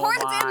it's like, of Oh course,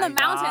 it's in the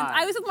my mountains. God.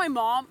 I was with my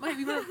mom. Like,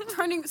 we were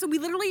turning, so we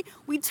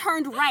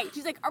turned right.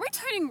 She's like, "Are we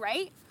turning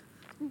right?"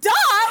 Duh!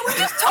 We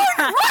just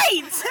turned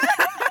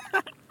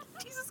right.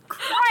 Jesus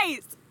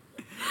Christ!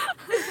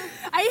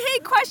 I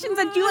hate questions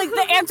that you like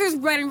the answer's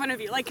right in front of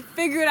you. Like,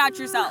 figure it out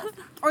yourself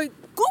or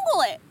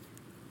Google it.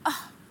 Ugh.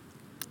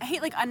 I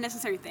hate like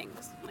unnecessary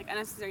things, like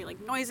unnecessary like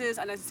noises,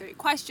 unnecessary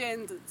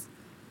questions. It's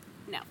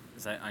no.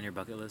 Is that on your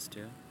bucket list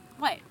too?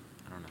 What?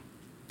 I don't know.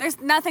 There's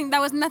nothing.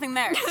 That was nothing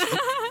there.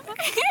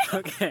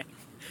 Okay.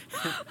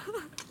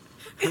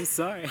 I'm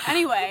sorry.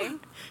 Anyway,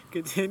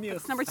 Continue.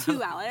 it's number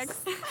 2, Alex.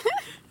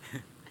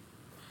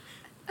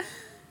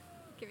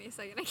 Give me a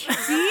second. I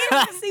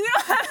can't. See, we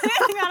don't have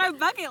anything on our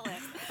bucket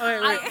list.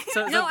 Wait.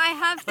 So, No, I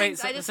have wait,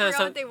 things. so- I just so- forgot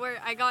so what they were.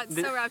 I got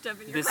the- so wrapped up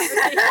in your this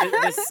conversation.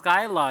 this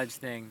Sky Lodge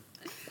thing.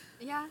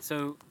 Yeah.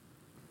 So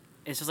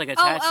it's just like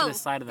attached to the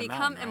side of the become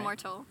mountain, right?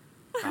 immortal.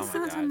 Oh That's my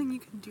not God. something you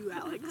can do,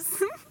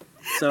 Alex.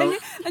 So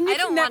And you I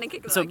don't can want to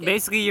kick the so bucket.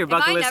 basically your If I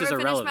bucket list never is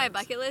finish irrelevant. my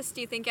bucket list,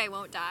 do you think I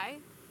won't die?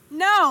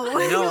 No.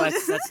 No,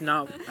 that's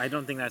not. I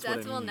don't think that's what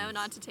Death it will means. know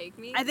not to take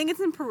me. I think it's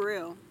in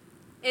Peru.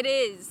 It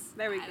is.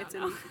 There we I go. don't It's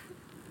know.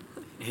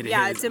 It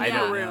Yeah, is. it's in I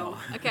don't Peru. know.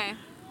 Okay,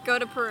 go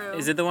to Peru.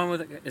 Is it the one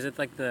with? Is it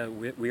like the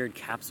weird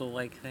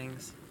capsule-like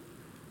things?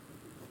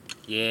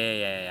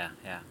 Yeah.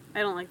 I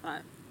don't like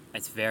that.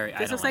 It's very. I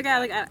This don't looks like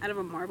that. out of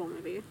a Marvel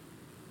movie.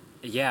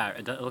 Yeah,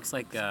 it looks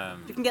like.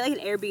 You can get like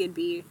an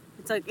Airbnb.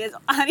 It's like it's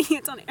on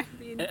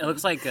Airbnb. It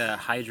looks like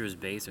Hydra's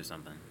base or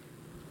something.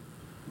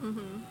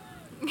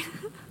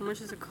 How much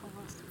does it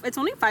cost? It's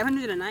only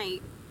 $500 a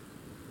night.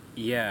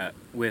 Yeah,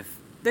 with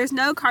There's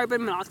no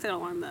carbon monoxide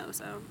alarm though,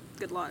 so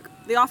good luck.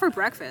 They offer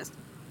breakfast.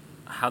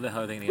 how the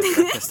hell are they gonna get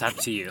breakfast up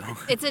to you?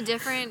 It's a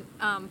different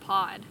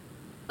pod.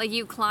 Like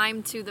you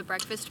climb to the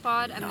breakfast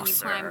pod and No, then you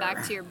sir. climb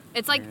back to your.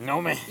 It's like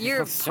No, man.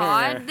 your Sir.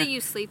 pod that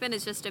you sleep in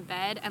is just a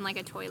bed and like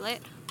a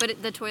toilet,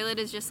 but the toilet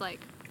is just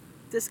like.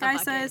 This guy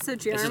bucket. says so.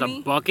 This is a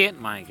Jeremy. bucket.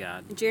 My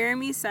God.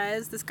 Jeremy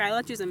says the Sky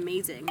Lodge is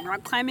amazing.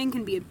 Rock climbing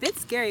can be a bit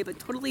scary, but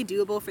totally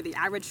doable for the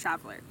average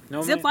traveler.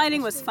 No, Zip man.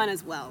 lining was fun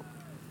as well.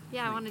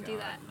 Yeah, I want to do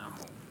that.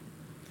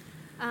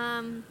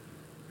 No.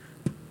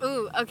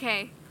 Ooh,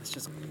 okay. It's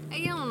just. I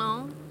don't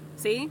know.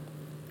 See,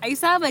 I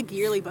used to have like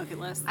yearly bucket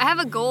list. I have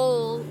a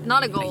goal,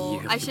 not a goal.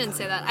 yearly I shouldn't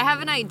say that. I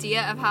have an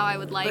idea of how I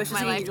would like But it's my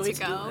just a life yearly to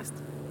to-do go. list.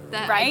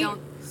 That I Right?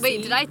 don't. Wait,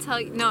 See? did I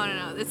tell you?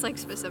 No. It's like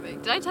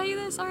specific. Did I tell you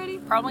this already?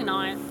 Probably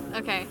not.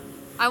 Okay.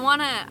 I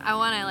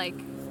wanna like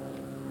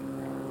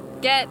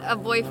get a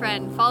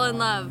boyfriend, fall in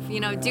love,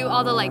 do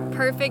all the like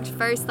perfect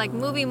first like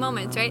movie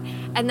moments, right?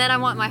 And then I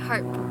want my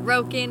heart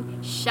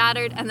broken,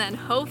 shattered, and then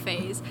hoe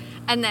phase.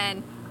 And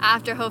then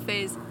after hoe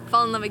phase,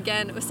 fall in love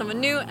again with someone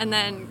new, and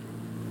then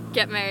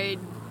get married,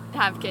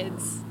 have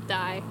kids,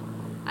 die.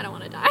 I don't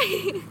want to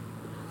die.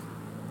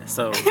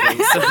 So. Wait,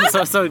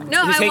 so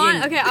No, you're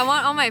taking, I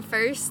want all my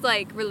first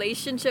like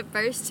relationship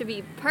first to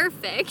be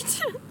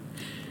perfect.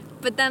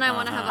 But then I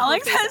want to have a whole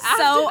Alex phase has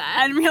after so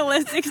that.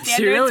 unrealistic standards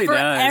really for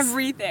does.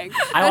 everything.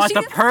 I want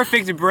the she-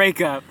 perfect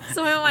breakup.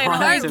 So when my I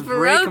want heart to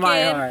broken. break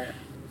my heart.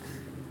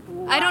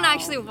 I don't Wow.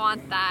 actually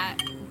want that,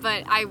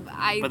 but I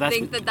But that's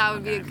think what- that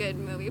would be a okay. good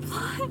movie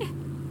plot.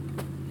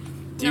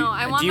 Do you, No,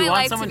 I want do you my want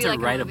life someone to be like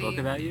a write a movie. book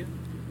about you?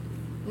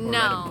 Or No,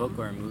 write a book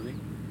or a movie?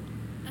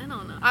 I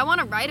don't know. I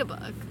want to write a book.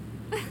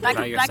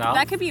 About yourself?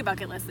 That could be a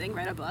bucket list thing.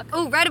 Write a book.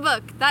 Oh, write a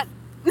book. That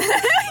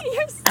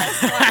you're so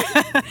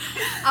smart.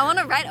 I want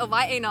to write a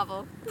YA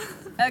novel.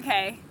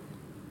 Okay.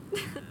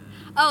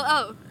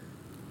 Oh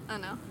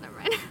no, never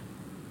mind.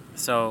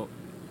 So,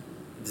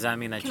 does that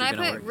mean that Can you're I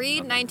gonna put work?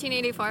 read okay.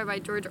 1984 by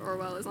George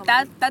Orwell is on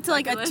That's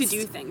like a bucket list.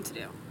 to-do thing to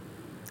do.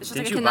 It's just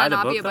Didn't like you Can buy that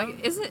the not be a book,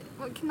 bucket? though? Is it?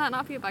 Can that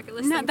not be a bucket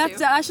list no, thing that's too?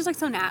 that's just like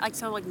so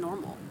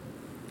normal.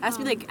 It has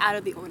to be like out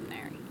of the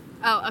ordinary.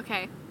 Oh,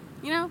 okay.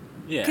 You know?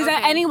 Yeah. Because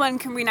Okay. anyone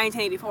can read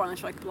 1984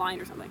 unless you're like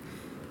blind or something.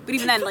 But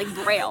even then, like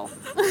Braille.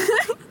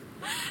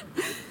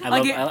 like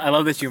I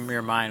love that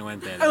your mind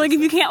went there. Or like if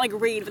you can't like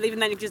read, but even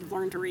then you just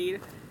learn to read.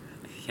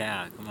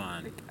 Yeah, come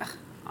on. Just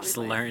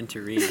Obviously. learn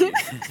to read.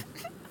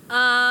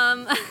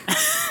 I'm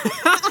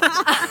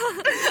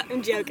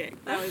joking.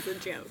 That was a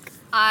joke.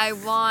 I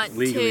want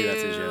Legally, to.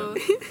 that's a joke.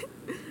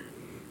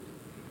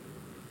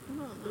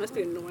 It must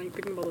be annoying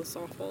picking up all those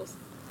softballs.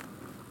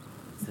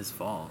 It's his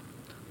fault.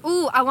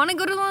 Ooh, I want to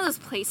go to one of those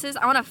places.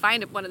 I want to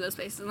find one of those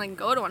places and then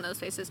go to one of those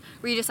places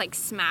where you just like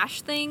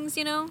smash things,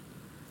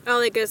 Oh,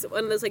 like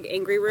one of those like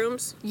angry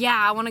rooms. Yeah,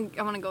 I want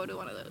to go to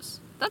one of those.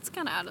 That's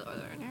kind of out of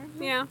the ordinary.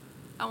 Yeah.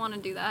 I want to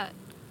do that.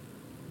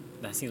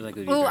 That seems like it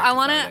would be Ooh, very I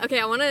want to. cathartic. Okay,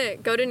 I want to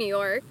go to New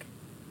York.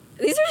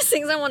 These are just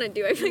things I want to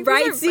do. I feel like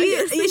Right. these are See,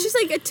 bucket it's just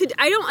like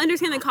I don't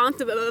understand the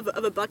concept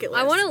of a bucket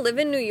list. I want to live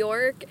in New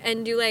York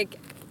and do like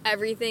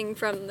everything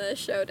from the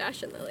show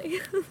Dash and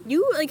Lily.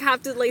 You like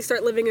have to like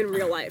start living in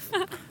real life.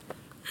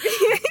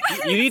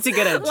 You need to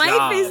get a job.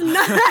 Life is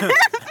not.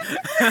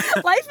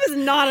 Life is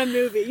not a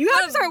movie. You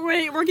have to start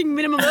working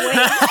minimum wage.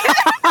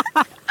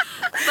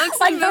 Books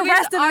Like and the movies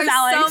rest of us, are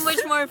Alex. so much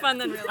more fun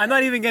than real life. I'm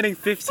not even getting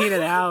 15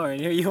 an hour,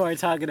 and here you are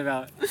talking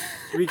about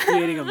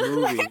recreating a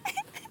movie.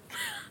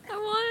 I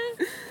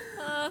want.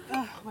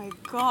 Oh my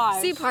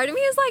god. See, part of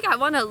me is like I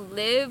want to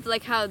live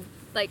like how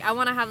like I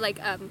want to have like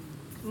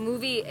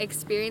movie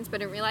experience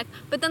but in real life.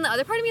 But then the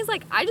other part of me is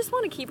like I just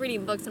want to keep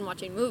reading books and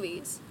watching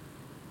movies.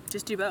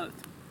 Just do both.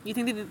 You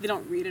think that they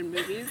don't read in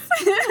movies?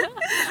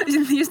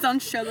 They just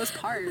don't show those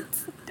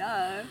parts.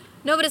 Duh.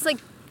 No, but it's like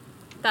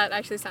that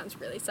actually sounds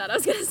really sad. I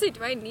was gonna say,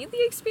 do I need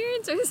the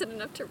experience or is it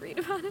enough to read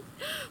about it?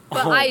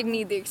 But Oh. I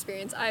need the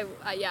experience. I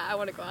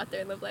want to go out there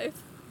and live life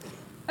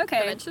Okay.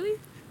 eventually.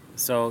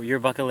 So your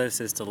bucket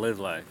list is to live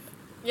life.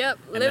 Yep,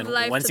 And live then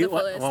life once to you the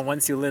fullest.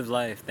 once you live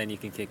life, then you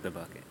can kick the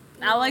bucket.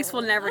 Alex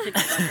will never kick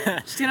the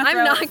bucket. She's gonna I'm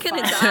throw not it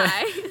gonna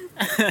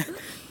far. die.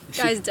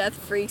 Guys, death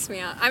freaks me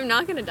out. I'm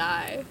not gonna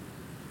die.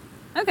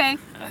 Okay.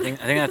 I think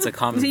that's a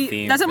common See,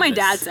 theme. that's what for my this.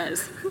 dad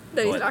says.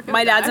 That he's What? not gonna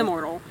My dad's die.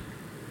 immortal.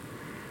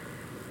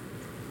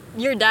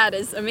 Your dad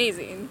is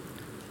amazing.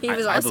 He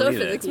was I also a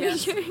believe it.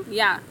 physics major.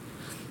 Yeah.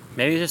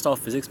 Maybe just all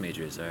physics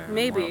majors are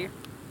Maybe. immoral.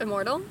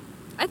 Immortal?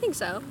 I think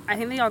so. I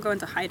think they all go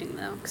into hiding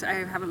though, because I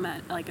haven't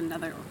met like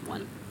another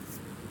one.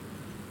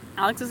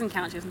 Alex doesn't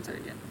count. She hasn't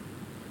started yet.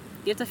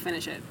 You have to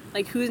finish it.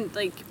 Like,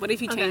 what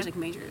if you change, Okay.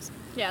 majors?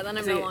 Yeah, then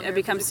I'm 'Cause no longer. it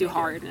becomes a too physics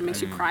hard major. and it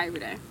makes you cry every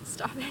day.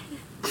 Stop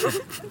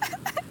it.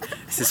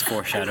 This is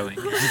foreshadowing.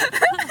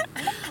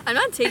 I'm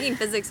not taking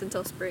physics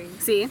until spring.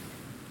 See?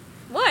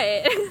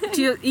 What?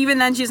 Even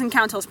then, she doesn't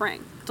count till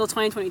spring. Till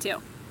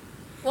 2022.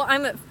 Well,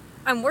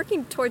 I'm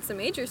working towards the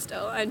major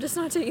still. I'm just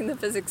not taking the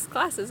physics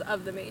classes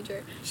of the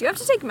major. You have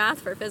to take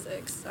math for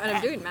physics, and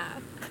I'm doing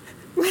math.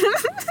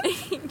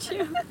 Thank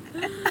you.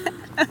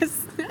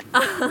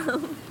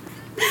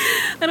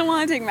 I don't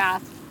want to take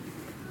math.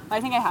 I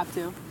think I have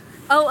to.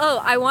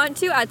 Oh, I want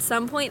to at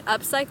some point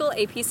upcycle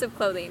a piece of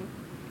clothing.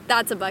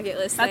 That's a bucket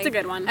list That's thing.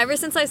 a good one. Ever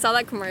since I saw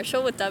that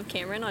commercial with Dove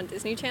Cameron on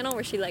Disney Channel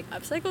where she like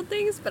upcycled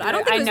things, but I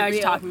don't think I it was know what real.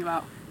 you're talking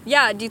about.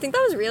 Yeah, do you think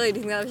that was real or do you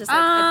think that was just like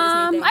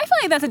a Disney thing? I feel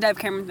like that's a Dove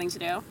Cameron thing to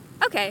do.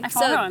 Okay, I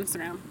follow her so on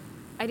Instagram.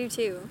 I do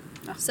too.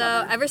 Oh, So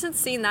love her. ever since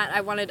seeing that,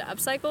 I wanted to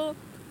upcycle,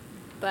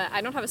 but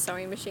I don't have a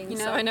sewing machine,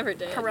 so I never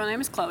did. Her real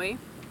name is Chloe.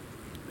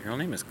 Your real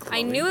name is Chloe.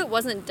 I knew it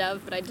wasn't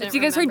Dove, but I didn't. It's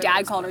because her remember that it dad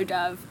was called her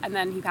Chloe. Dove, and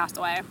then he passed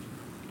away.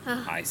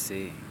 I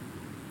see.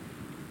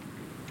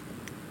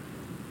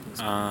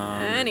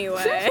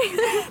 Anyway,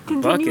 Bucket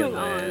Continuing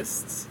on.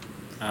 lists.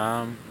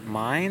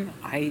 Mine,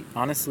 I've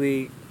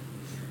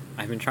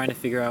been trying to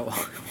figure out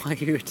while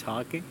you were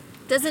talking.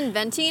 does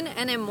inventing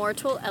an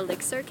immortal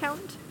elixir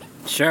count?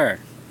 Sure.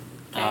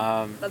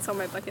 Okay, that's on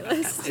my bucket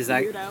list. Is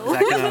that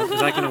Weirdo. is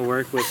that gonna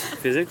work with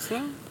physics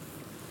though?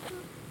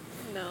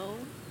 No,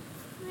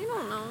 I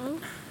don't know.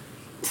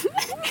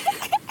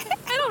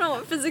 I don't know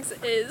what physics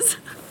is.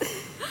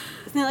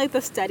 Isn't it like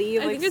the study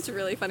of I like... think it's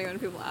really funny when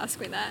people ask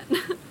me that.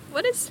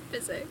 What is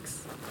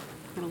physics?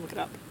 I'm gonna look it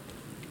up.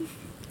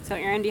 So,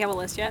 Aaron, do you have a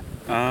list yet?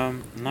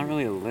 Not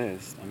really a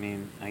list. I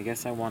mean, I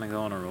guess I want to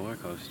go on a roller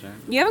coaster.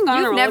 You haven't gone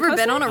on a You've roller never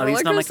coaster? been on a At roller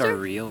least not like coaster? a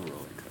real roller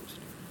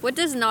coaster. What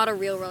does not a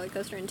real roller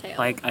coaster entail?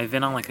 Like I've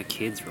been on like a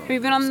kid's roller. Have you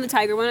been on the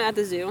tiger one at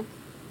the zoo?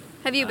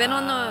 Have you been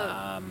on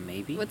the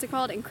maybe. what's it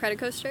called?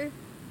 Incredicoaster?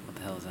 What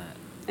the hell is that?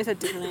 It's at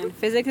Disneyland.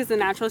 Physics is the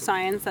natural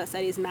science that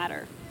studies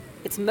matter.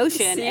 It's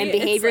motion See, and it's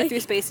behavior like-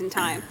 through space and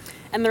time,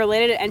 and the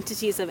related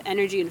entities of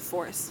energy and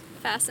force.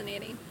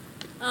 Fascinating.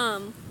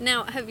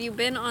 Now, have you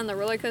been on the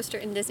roller coaster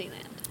in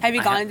Disneyland? Have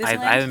you gone to Disneyland?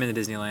 I haven't been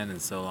to Disneyland in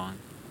so long.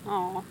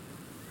 Oh,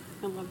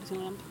 I love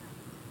Disneyland.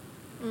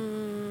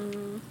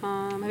 Mm,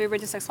 Have you ever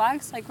been to Six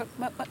Flags?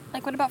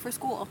 What about for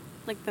school?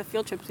 Like the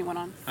field trips we went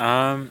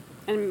on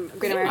in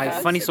Great America.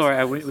 Funny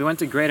story. We went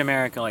to Great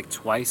America like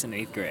twice in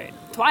 8th grade.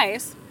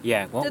 Twice.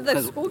 Yeah. Well, Did the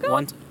 'cause school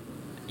go?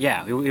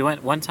 Yeah, we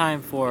went one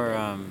time for.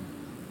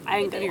 I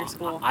didn't go to your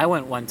school. I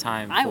went one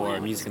time I for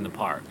went. Music in the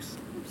Parks,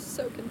 I'm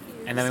so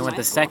confused. and then we went my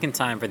the fault. second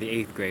time for the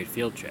 8th grade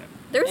field trip.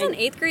 There was an And-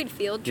 8th grade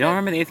field trip. You don't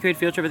remember the 8th grade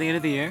field trip at the end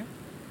of the year?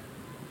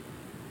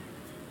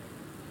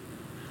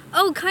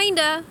 Oh,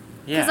 kinda.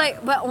 Yeah.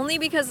 But only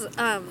because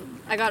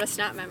I got a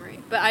snap memory,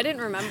 but I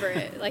didn't remember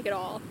it like at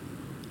all.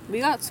 We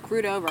got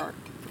screwed over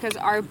because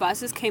our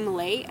buses came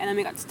late, and then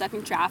we got stuck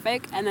in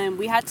traffic, and then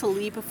we had to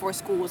leave before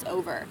school was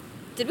over.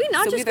 Did we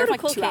not So we just were go there to for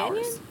like Coal 2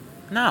 Canyon? hours.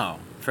 No,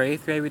 for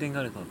 8th grade we didn't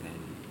go to Coal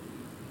Canyon.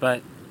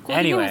 But Coal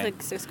Canyon anyway, was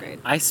like 6th grade.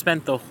 I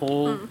spent the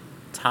whole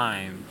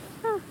time,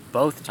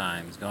 both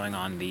times, going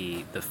on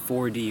the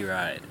 4D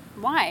ride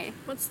Why?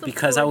 What's the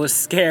because I was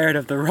scared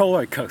of the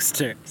roller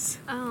coasters.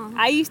 Oh.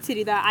 I used to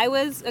do that. I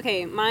was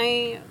okay.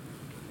 My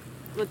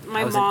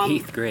I was mom in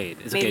 8th grade.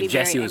 It's made okay. me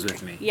Jessie very was angry.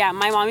 with me. Yeah,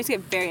 my mom used to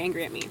get very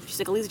angry at me. She's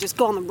like, "Elisa, just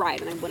go on the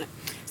ride," and I wouldn't.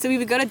 So we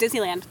would go to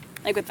Disneyland,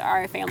 like with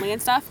our family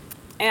and stuff,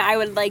 and I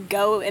would like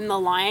go in the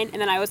line,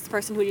 and then I was the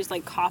person who would just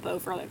like hop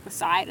over like the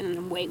side and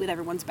then wait with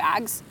everyone's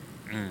bags.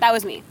 That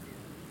was me.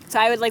 So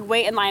I would like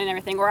wait in line and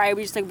everything, or I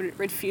would just like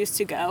refuse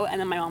to go, and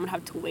then my mom would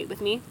have to wait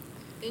with me.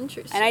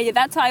 Interesting. And I did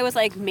that till I was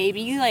like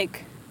maybe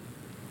like,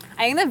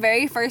 I think the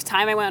very first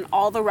time I went on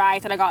all the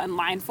rides that I got in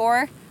line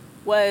for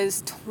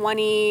was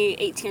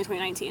 2018 or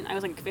 2019. I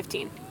was like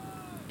 15.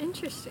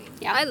 Interesting.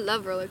 Yeah. I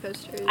love roller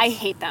coasters. I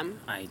hate them.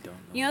 I don't know.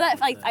 You know that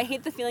like I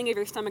hate the feeling of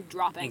your stomach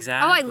dropping.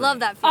 Exactly. Oh, I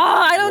love that Oh, feeling.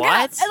 I don't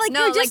What? get it. Like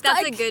no, you're just, like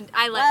that's a good.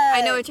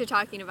 I know what you're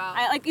talking about.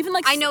 I like even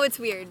like I know it's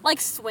weird. like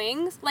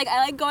swings. Like I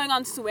like going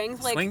on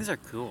swings. Like Swings are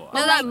cool.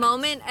 No, Oh, that like-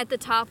 moment at the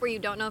top where you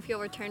don't know if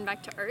you'll return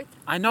back to Earth.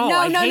 I know. no,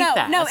 I no, hate no,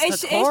 that. no. That's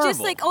It's just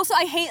horrible. like also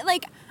I hate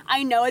like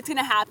I know it's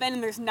gonna happen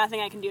and there's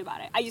nothing I can do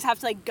about it. I just have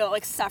to like go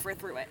like suffer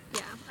through it.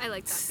 Yeah, I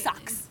like that.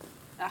 Sucks.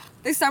 Ugh.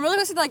 There's some roller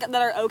coasters that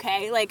are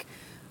okay. Like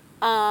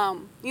you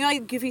know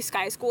like Goofy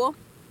Sky School.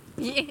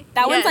 feeling. Yeah.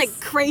 That one's Yes.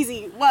 like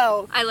crazy.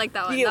 Whoa. I like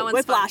that one. You That get one's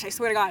whiplash. fun. I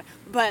swear to God.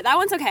 But that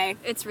one's okay.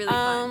 It's really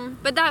fun.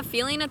 But that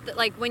feeling at the,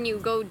 like when you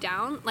go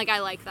down, like I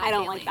like that. I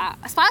don't feeling. like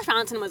that. Splash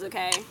Mountain was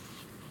okay.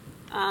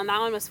 That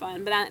one was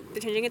fun, but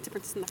they're changing it to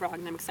Princess and the Frog,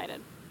 and I'm excited.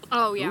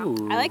 Oh yeah.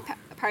 Ooh. I like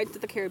Pirates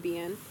of the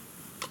Caribbean.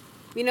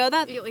 You know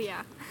that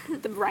Yeah.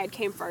 the ride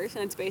came first,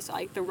 and it's based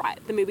like the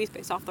movie's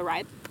based off the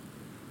ride.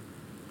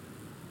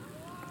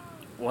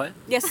 What?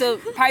 Yeah, so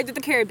Pirates of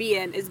the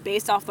Caribbean is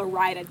based off the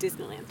ride at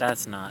Disneyland.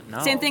 That's not. No.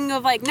 Same thing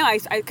of like no,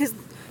 because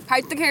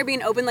Pirates of the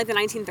Caribbean opened like the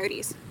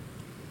 1930s.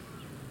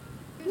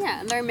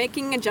 Yeah, and they're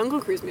making a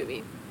Jungle Cruise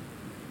movie.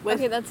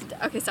 With,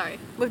 Okay, sorry.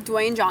 with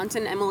Dwayne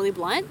Johnson, Emily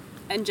Blunt,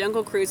 and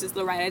Jungle Cruise is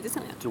the ride at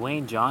Disneyland.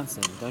 Dwayne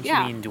Johnson. Don't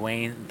Yeah. you mean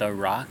Dwayne The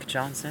Rock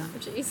Johnson? Oh,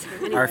 jeez.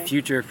 Anyway. Our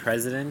future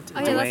president, Oh,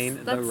 yeah,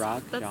 Dwayne The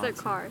Rock that's Johnson. their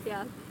car.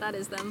 Yeah, that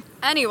is them.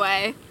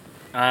 Anyway,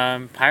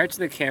 Pirates of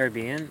the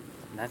Caribbean.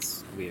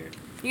 That's weird.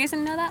 You guys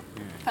didn't know that?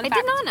 Fun I fact.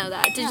 did not know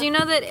that. Did Yeah. you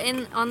know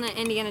that on the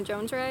Indiana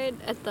Jones ride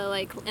at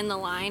the in the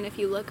line, if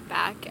you look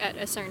back at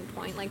a certain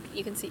point,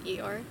 you can see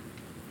Eeyore.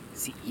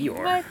 See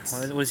Eeyore. What?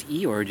 What was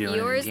Eeyore doing?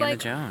 Eeyore in is Indiana like-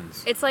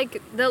 Jones. It's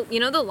like the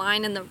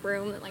line in the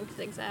room that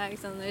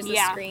zigzags and there's the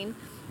Yeah. screen.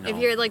 No. If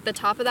you're the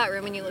top of that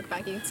room and you look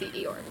back, you can see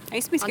Eeyore. I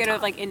used to be On scared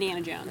of top.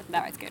 Indiana Jones.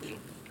 That ride scared me.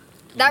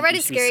 That You ride is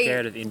used to be scary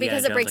scared of Indiana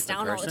because it Jones, breaks like, the down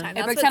all the person? time. It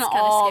That's breaks what's down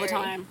kinda all the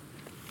scary. time.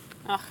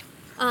 Ugh.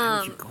 Why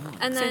would you go on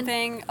And Same then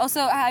thing.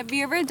 Also, have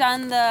you ever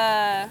done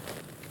the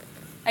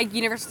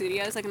Universal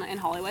Studios in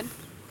Hollywood?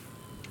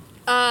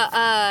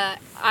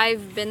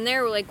 I've been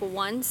there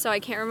once, so I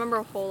can't remember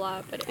a whole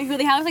lot. But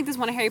They have this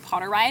one Harry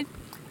Potter ride,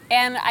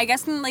 and I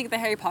guess in the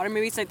Harry Potter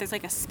movies, there's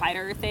a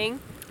spider thing.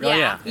 Oh,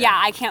 yeah. Yeah,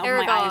 I can't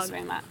open my eyes Aragog.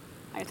 during that.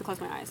 I have to close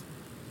my eyes.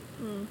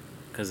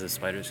 Because the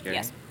spider's scary?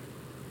 Yes.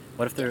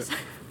 What if they're... Yes.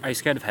 Are you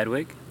scared of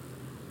Hedwig?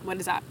 What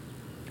is that?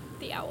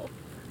 the owl.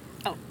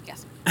 Oh,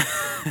 yes.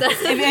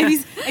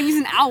 if he's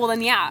an owl,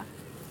 then yeah.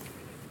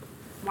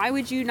 Why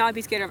would you not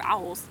be scared of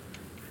owls?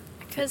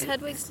 Because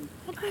Hedwig's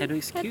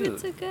Hedwig's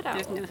cute. a good owl.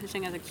 There's no such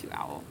thing as a cute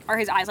owl. Are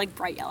his eyes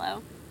bright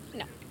yellow?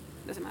 No,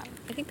 Doesn't matter.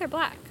 I think they're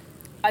black.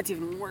 That's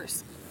even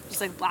worse.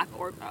 Just black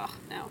or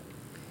no.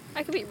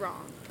 I could be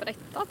wrong, but I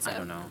thought so. I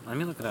don't know. Let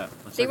me look it up.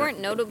 Let's They look weren't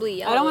notably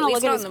yellow. I don't want to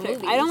least look at not his in the picture.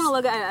 movies. I don't want to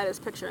look at his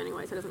picture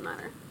anyway, so it doesn't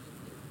matter.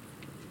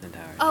 the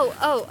entire-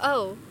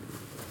 Oh.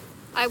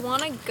 I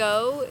want to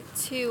go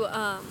to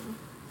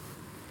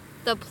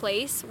the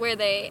place where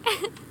they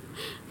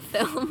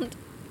filmed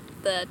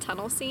the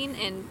tunnel scene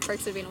in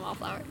Perks of Being a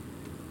Wallflower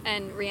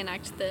and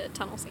reenact the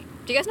tunnel scene.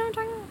 Do you guys know what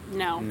I'm talking about?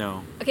 No.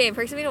 No. Okay, in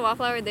Perks of Being a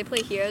Wallflower, they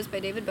play Heroes by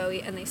David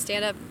Bowie, and they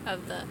stand up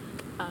of the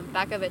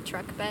back of a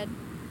truck bed,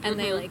 and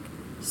they Mhm.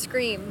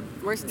 scream.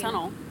 Where's the you know.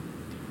 tunnel?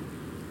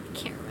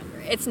 Can't remember.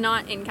 It's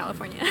not in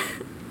California. I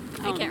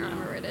Oh, can't no.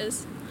 remember where it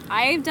is.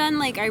 I've done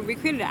I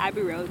recreated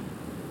Abbey Road,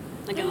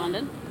 in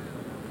London.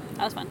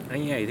 That was fun. Oh,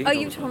 yeah, you did Oh, go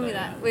you before told me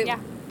yeah. that. Wait. Yeah.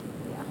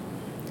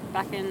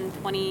 Back in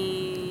when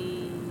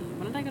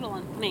did I go to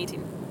London?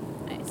 2018.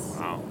 Nice.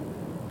 Wow.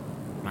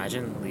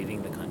 Imagine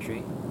leaving the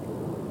country.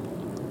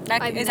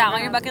 I've Is that never on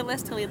your had- bucket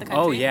list to leave the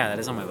country? Oh, yeah, that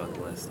is on my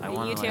bucket list. I You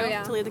want too? to Oh,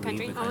 yeah. To leave the leave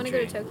country? the I want to go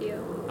to country.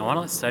 Tokyo. I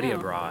want to study Oh.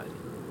 abroad.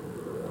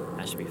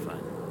 That should be fun.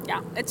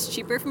 Yeah, it's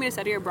cheaper for me to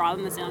study abroad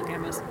than to stay on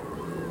campus.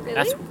 Really?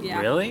 That's Yeah.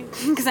 really?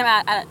 Because I'm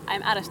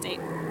out of state.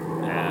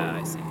 Yeah,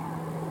 I see.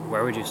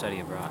 Where would you study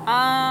abroad?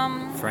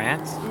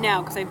 France?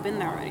 No, because I've been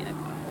there already.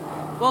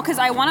 Well, because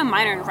I want a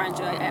minor in French.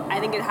 I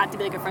think it had to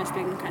be a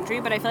French-speaking country,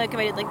 but I feel like if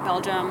I did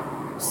Belgium,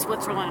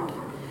 Switzerland,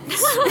 or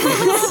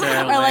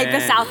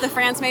the south of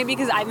France maybe,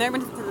 because I've never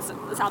been to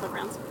the south of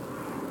France.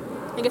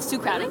 It gets too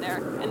crowded there.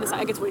 In the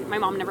it gets weird. My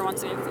mom never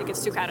wants to. It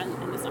gets too crowded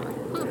in the summer.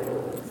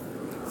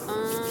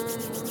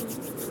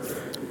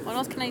 What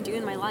else can I do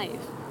in my life?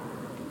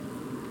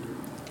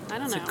 I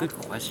don't That's know. a good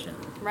question.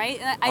 Right?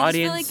 I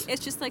Audience, just feel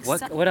it's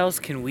just What else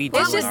can we do?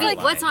 It's with just our like,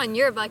 what's life? on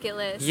your bucket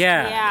list?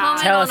 Yeah. Yeah.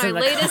 Comment Tell on us our in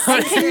the latest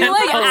comments. Can you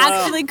Instagram.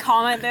 actually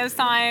comment this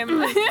time?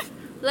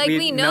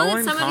 We know no that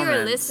one some of you are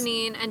comments.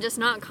 listening and just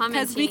not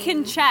commenting. Because we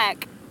can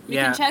check. We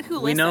Yeah, can check who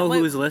listens. we know Wait,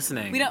 who's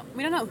listening. We don't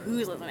know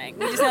who's listening.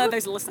 We just know that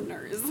there's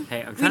listeners.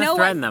 Hey, I'm We trying to know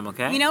threaten them,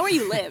 okay? We know where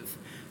you live.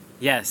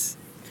 Yes,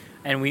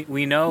 and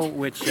we know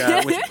which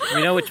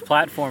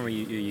platform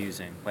you're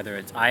using, whether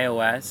it's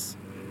iOS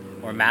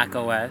or Mac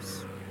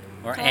OS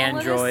or So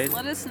Android.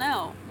 Let us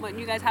know what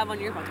you guys have on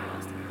your bucket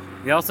list.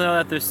 We also know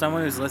that there's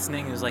someone who's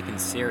listening who's in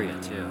Syria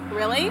too.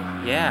 Really?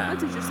 Yeah,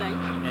 That's interesting.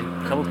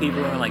 and a couple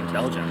people are in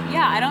Belgium.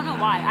 Yeah, I don't know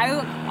why.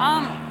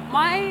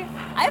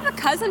 I have a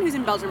cousin who's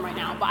in Belgium right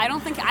now, but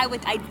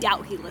I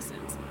doubt he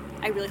listens.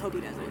 I really hope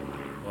he doesn't.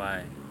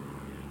 Why?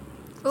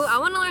 Ooh, I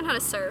want to learn how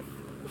to surf.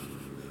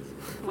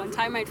 One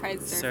time I tried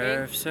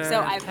surfing. Surf, so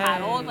I hey.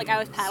 paddled, I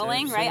was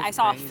paddling, Surf, right? surf, I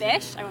saw a crazy.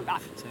 fish, I went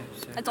back. Surf,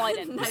 surf. That's all I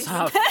did. You Nice.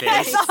 saw a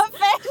I fish. saw a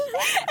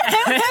fish.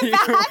 I went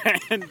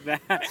back. You ran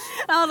back.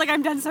 I was like,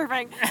 I'm done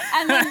surfing.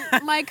 And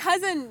then my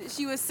cousin,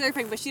 she was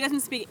surfing, but she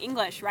doesn't speak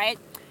English, right?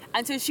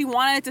 And so she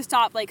wanted to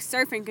stop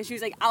surfing because she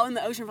was out in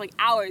the ocean for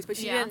hours, but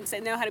she Yeah.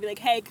 didn't know how to be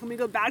hey, can we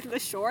go back to the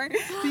shore?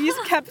 So she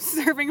just kept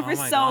surfing Oh for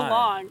my so God.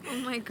 long. Oh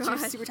my She was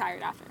god. super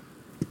tired after.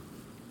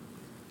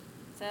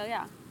 So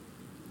yeah.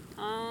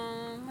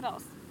 What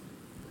else?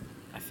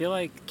 I feel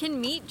like Can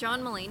Meet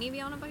John Mulaney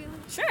be on a bucket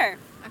list? Sure.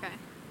 Okay.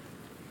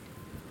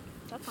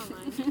 That's on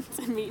mine.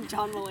 To meet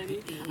John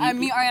Mulaney.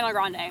 Meet Ariana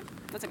Grande.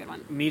 That's a good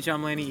one. meet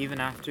John Mulaney even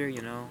after what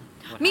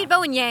Meet happened.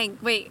 Bowen Yang.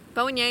 Wait,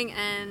 Bowen Yang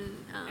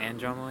And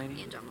John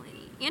Mulaney. and John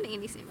Mulaney and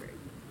Andy Samberg.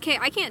 Okay,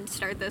 I can't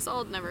start this.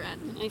 I'll never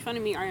end. And it's fun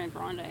to meet Ariana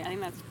Grande. I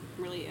think that's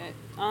really it.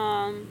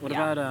 What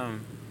yeah. about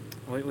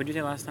what did you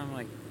say last time?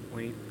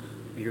 When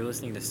you were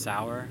listening to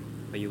Sour,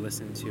 but you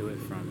listened to it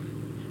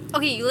from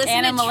Okay, you listen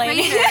Anna to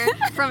Mulaney.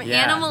 Traitor from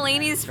Yeah. Anna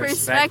Mulaney's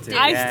Perspective. perspective.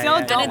 I still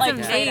yeah. don't and like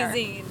it's Traitor.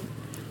 amazing.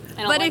 I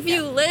don't But like if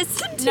you it.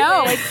 listen to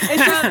No, it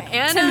it's from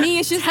Anna to me,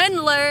 it's just-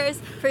 Tendler's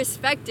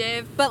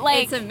perspective, But,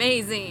 like- it's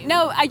amazing.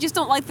 No, I just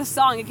don't like the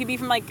song. It could be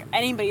from like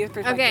anybody's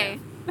perspective. Okay.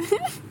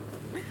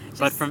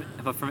 But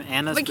from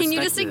Anna's But can you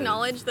just perspective-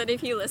 acknowledge that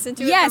if you listen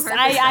to it Yes, from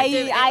her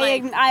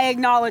perspective, I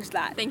acknowledge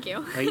that. Thank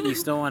you. Wait, you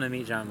still want to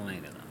meet John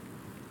Mulaney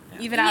though?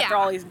 Even after Yeah.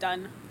 all he's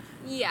done,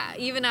 Yeah,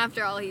 even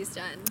after all he's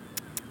done.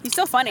 he's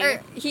still funny.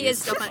 Or he He's is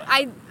still so fun.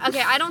 funny.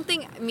 I don't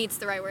think meet's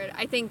the right word.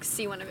 I think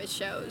see one of his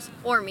shows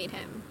or meet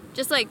him.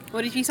 Just like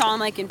What if you saw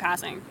him like in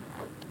passing?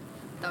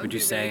 that Would you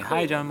be say, very "Hi,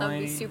 cool. John That would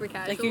be Mulaney"? super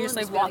casual. Like you're just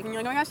like be walking,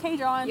 you're like, oh my gosh, hey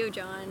John. Yo,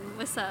 John,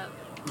 what's up?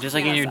 Just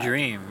like Yeah, in your so-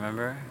 dream,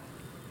 remember?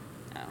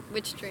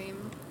 Which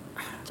dream?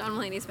 John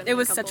Mulaney's been. It in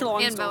was couple. such a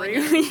long And story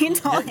Bowen. when you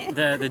told it.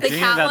 The The dream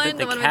cat about one,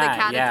 the one cat. where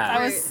the cat yeah. I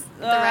or was-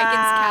 the Reagan's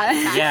cat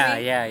attacked Yeah,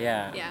 me.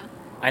 yeah. Yeah.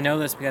 I know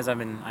this because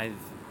I've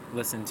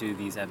listened to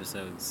these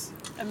episodes.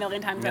 A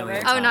million times Million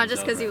over. times. Oh, not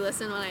just because over. you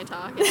listen when I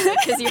talk.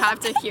 It's because you have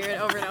to hear it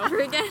over and over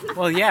again.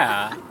 Well,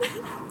 yeah.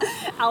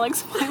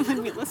 Alex, why would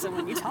we listen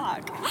when we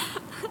talk?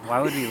 Why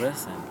would we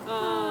listen?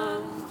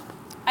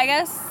 I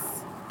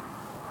guess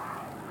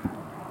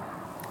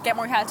get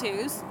more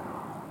tattoos.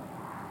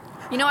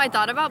 You know, I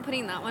thought about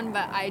putting that one,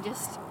 but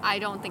I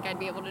don't think I'd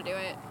be able to do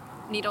it.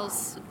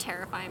 Needles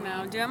terrify me.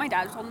 No, do you know what my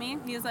dad told me?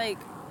 He was like,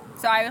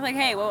 so I was like,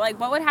 hey, well, like,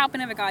 what would happen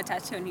if I got a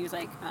tattoo? And he was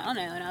like, I don't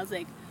know. And I was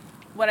like,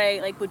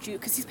 would you,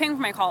 because he's paying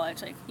for my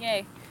college, like,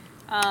 yay.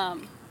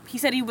 He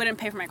said he wouldn't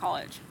pay for my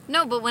college.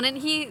 No, but wouldn't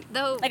he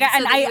though? Like, so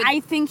and that you would- I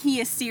think he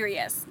is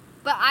serious.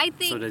 But I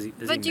think. So does he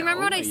but do you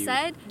remember know? what I Are you-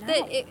 said? No.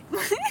 That it, My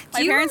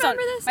do you parents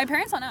remember don't, this? My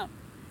parents don't know.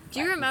 Do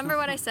you remember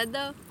what I said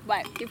though?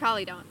 What? You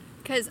probably don't,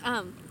 cause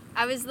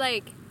I was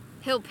like,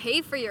 he'll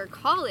pay for your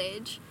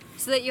college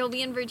so that you'll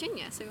be in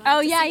Virginia. So you won't Oh,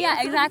 have to yeah, see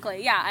yeah, you.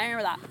 exactly. Yeah, I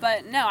remember that.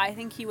 But no, I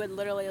think he would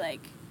literally, like,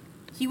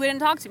 he wouldn't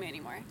talk to me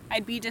anymore.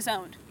 I'd be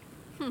disowned.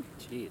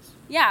 Jeez.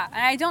 Yeah,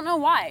 and I don't know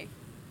why.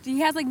 He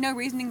has, like, no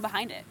reasoning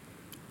behind it.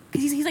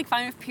 Because he's like,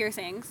 fine with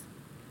piercings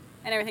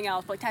and everything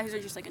else, but, like, tattoos are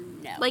just, like, a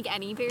no. Like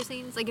any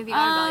piercings, like if you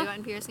got a belly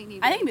button piercing,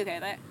 you'd be I think like, he'd be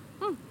okay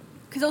with it.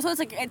 Because also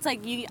it's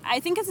like, you, I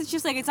think it's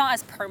just, like, it's not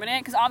as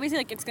permanent, because obviously,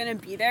 like, it's going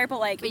to be there, but,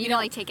 like, but you don't,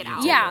 don't like take it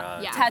out.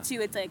 Yeah, Yeah. tattoo,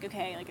 it's like,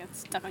 okay, like, it's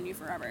stuck on you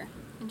forever.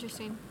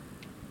 Interesting.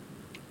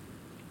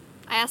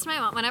 I asked my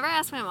mom. Whenever I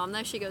ask my mom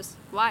though, she goes,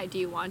 "Why? Do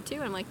you want to?"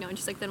 And I'm like, "No." And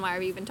she's like, "Then why are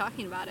we even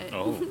talking about it?"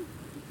 Oh.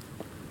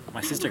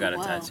 My sister got a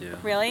Whoa. tattoo.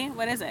 Really?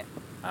 What is it?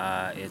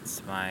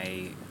 It's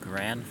my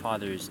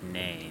grandfather's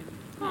name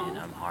in Aw.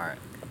 Amharic.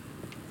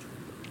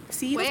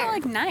 See, those Where? are,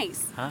 like,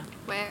 nice. Huh?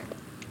 Where?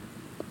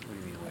 What do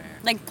you mean where?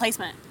 Like,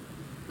 placement.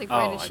 Like where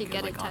Oh, did she like,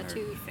 get like it on her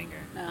tattooed? finger.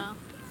 No.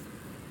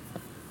 Oh.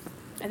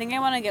 I think I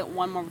want to get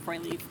one more before I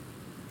leave.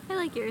 I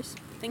like yours.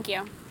 Thank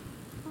you.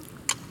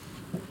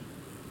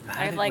 How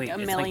I have, did- like, wait, a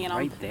it's, million like on-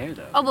 right there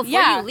though. Oh, before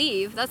Yeah. you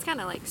leave, that's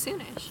kind of like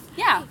soonish.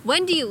 Yeah.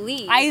 When do you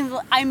leave?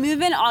 I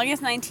move in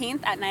August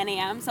 19th at 9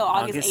 a.m. So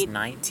August 8th.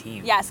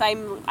 19th. Yeah,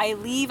 so I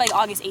leave like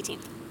August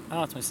 18th.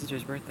 Oh, it's my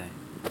sister's birthday.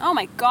 Oh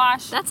my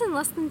gosh. That's in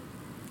less than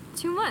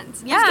 2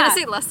 months. I Yeah. was gonna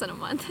say less than a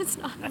month. It's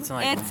not. That's in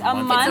like It's a a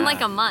month. month. It's in and like a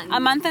half. month. A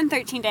month and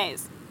 13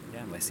 days.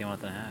 Yeah, but I see a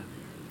month and a half.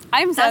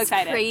 I'm so That's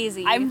excited.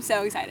 crazy. I'm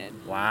so excited.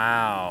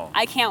 Wow.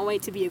 I can't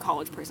wait to be a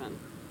college person.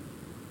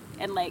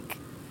 And like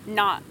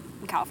not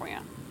in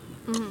California.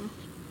 Mhm.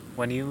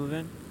 When do you move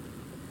in?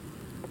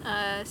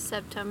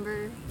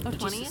 September Oh,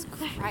 20th. Jesus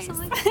or Christ.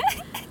 something like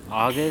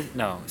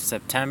that.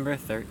 September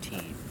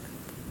 13th.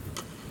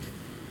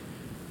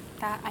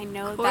 That I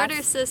know Quarter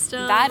that's,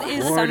 system. that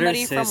is Quarter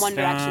somebody from One system.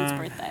 Direction's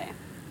birthday.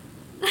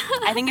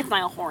 I think it's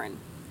Niall Horan.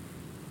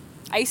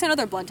 I used to know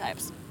their blood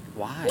types.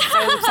 Why?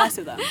 I was obsessed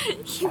with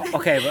them.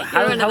 Okay, but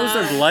how don't is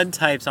know. their blood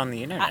types on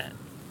the internet?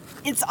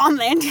 It's on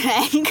the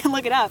internet. You can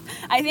look it up.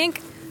 I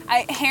think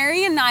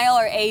Harry and Niall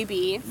are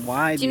AB.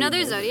 Why? Do you know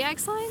their zodiac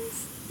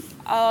signs?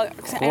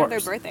 Because I know their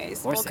course. birthdays.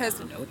 Of course, Well, they have because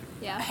to know them.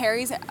 Yeah.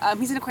 Harry's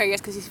he's an Aquarius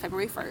because he's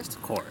February 1st.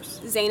 Of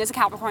course. Zane is a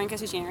Capricorn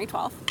because he's January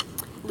 12th.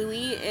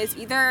 Louis is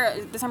either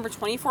December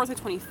 24th or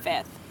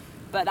 25th,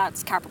 but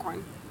that's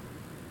Capricorn.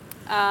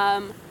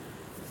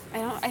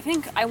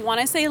 I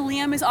want to say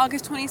Liam is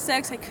August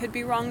 26th. I could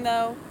be wrong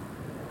though.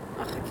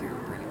 Ugh, I can't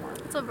remember anymore.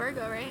 It's a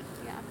Virgo, right?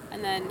 Yeah.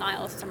 And then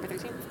Niall is December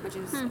 13th, which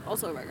is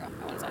also a Virgo,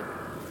 I want to say.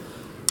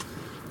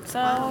 So,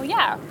 Wow.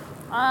 yeah.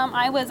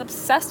 I was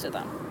obsessed with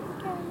them.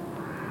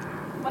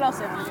 What else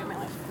do I want to do in my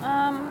life?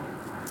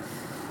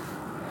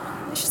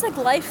 It's just like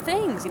life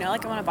things, you know?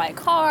 Like I want to buy a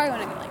car, I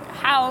want to get like a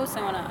house,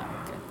 I want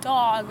to get a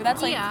dog.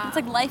 That's like, Yeah. it's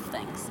like life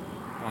things.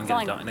 Want It's to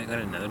not get a dog? Get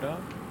another dog?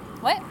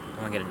 What? You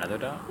want to get another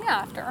dog? Yeah,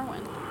 after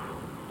Erwin.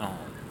 Oh.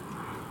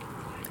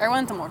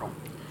 Erwin's immortal.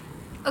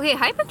 Okay,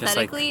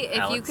 hypothetically, if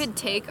you Alex. could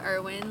take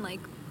Erwin, like,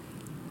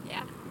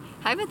 yeah.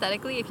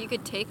 Hypothetically, if you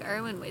could take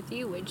Erwin with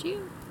you, would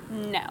you?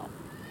 No.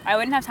 I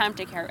wouldn't have time to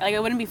take care of it. Like,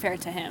 it wouldn't be fair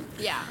to him,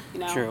 Yeah. you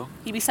know? True.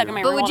 He'd be stuck in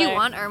my But room would all you day.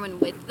 want Erwin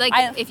with, like,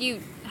 I- if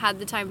you had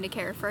the time to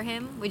care for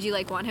him, would you,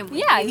 like, want him with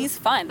Yeah, you? he's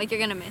fun. Like, you're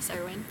gonna miss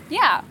Erwin.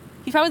 Yeah.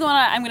 He's probably the one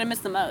I'm gonna miss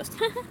the most.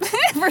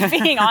 For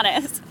being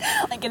honest.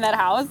 Like in that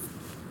house.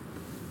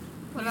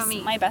 What about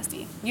me? My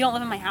bestie. You don't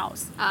live in my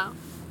house. Oh.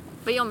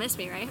 But you'll miss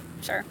me, right?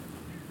 Sure.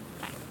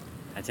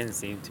 I didn't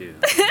seem to.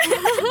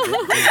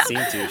 Didn't seem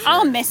to. Sure.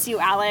 I'll miss you,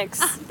 Alex.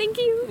 Thank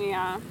you.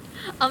 Yeah.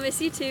 I'll miss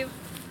you too.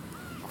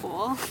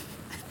 Cool.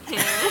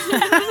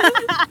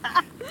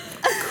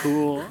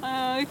 Cool.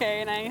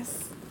 Okay,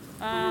 nice.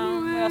 What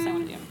else I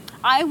want to do?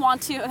 I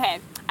want to. Okay,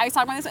 I was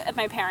talking about this with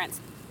my parents.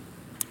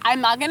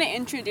 I'm not gonna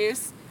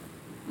introduce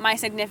my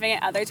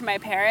significant other to my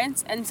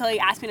parents until he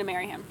asks me to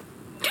marry him.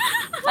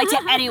 Like to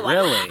anyone.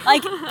 Really?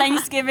 Like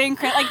Thanksgiving,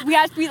 like we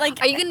have to be like.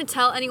 Are you gonna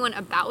tell anyone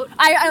about?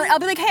 I'll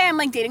be like, hey, I'm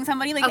like dating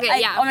somebody. Like, Okay,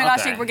 yeah. Oh my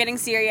gosh, Okay. like we're getting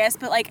serious.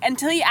 But like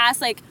until he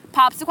asks, like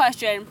pops the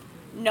question,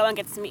 no one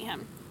gets to meet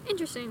him.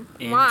 Interesting.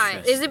 Why?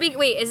 Interesting. Is it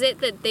wait? Is it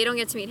that they don't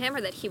get to meet him,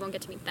 or that he won't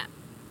get to meet them?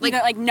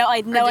 Like no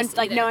or no just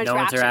like no either? No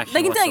interaction. interaction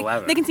They can see,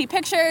 whatsoever. they can see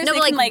pictures. No, they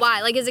but can, like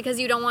why? Like, is it because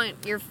you don't want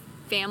your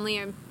family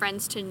and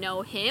friends to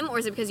know him, or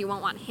is it because you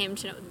won't want him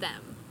to know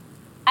them?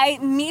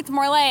 It's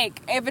more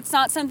like if it's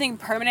not something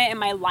permanent in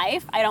my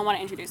life, I don't want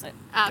to introduce it.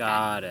 Okay.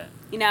 Got it.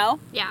 You know?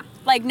 Yeah.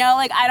 Like no,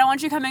 like I don't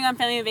want you coming on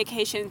family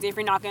vacations if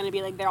you're not going to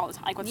be like there all the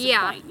time. Like what's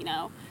Yeah. the point? You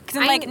know?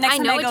 Because I- like next I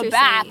time know I what go you're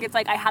back, saying. it's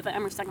like I have that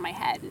memory stuck in my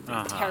head. It's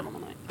like a terrible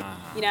moment.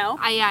 You know?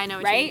 I know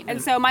what Right? you mean.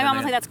 And so my Then mom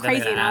was like, they- "That's then they're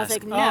crazy," and gonna I was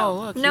ask, like, "No."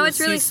 Oh, look, No, it's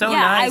really he's so yeah,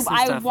 nice and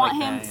I stuff want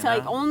like him that, to like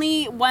you know?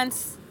 only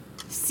once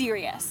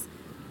serious.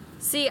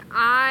 See,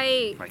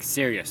 I Like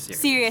serious.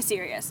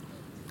 Serious.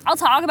 I'll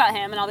talk about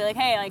him and I'll be like,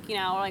 hey, like, you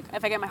know, like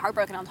if I get my heart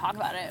broken, I'll talk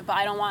about it. But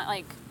I don't want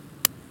like,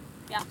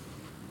 yeah. Is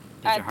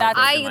your heart That's-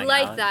 I broken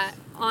like Alex? that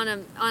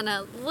on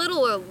a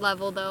littler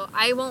level though.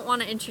 I won't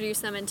want to introduce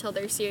them until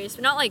they're serious,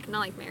 but not like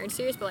marriage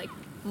serious, but like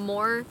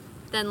more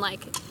than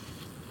like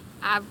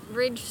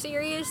average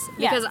serious,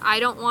 Yeah. because I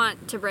don't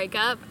want to break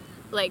up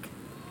like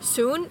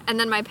soon, and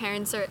then my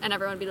parents and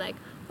everyone be like,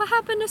 what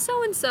happened to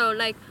so and so?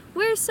 Like,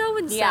 where's so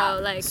and Yeah.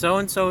 so? Like So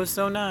and so is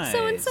so nice.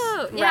 so and so.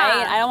 Right?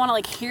 Yeah. I don't want to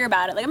like hear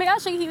about it. Like, oh my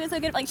gosh, like, he was so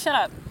good. Like, shut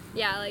up.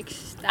 Yeah, like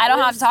I don't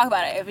have to talk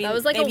about it. If you, That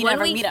was like if a you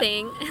never 1 week meet him.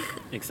 thing.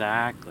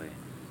 Exactly.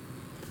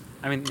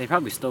 I mean, they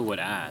probably still would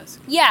ask.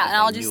 Yeah, if and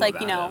I'll they just knew like,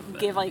 you know, about it,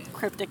 but- give like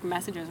cryptic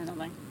messages or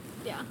something.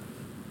 Yeah.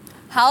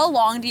 How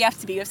long do you have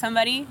to be with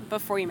somebody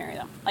before you marry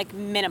them? Like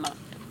minimum.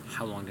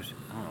 How long does?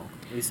 I don't know.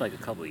 At least like a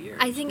couple of years.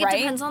 I think it Right?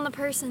 depends on the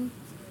person.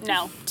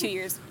 No, 2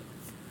 years.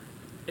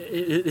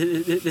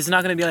 It's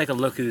not going to be like a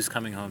look who's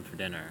coming home for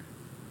dinner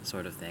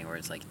sort of thing where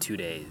it's like 2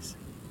 days.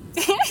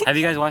 Have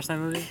you guys watched that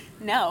movie?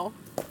 No.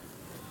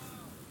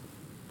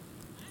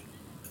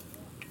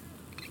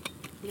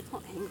 You get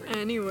angry.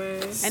 Anyway.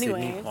 Anyway.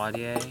 Sidney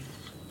Poitier.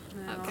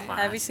 Okay.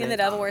 Have you seen The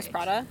Devil Wears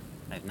Prada?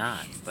 I've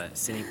not, but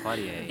Sidney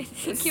Poitier. I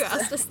think you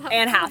asked us that.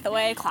 Anne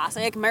Hathaway,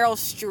 classic. Meryl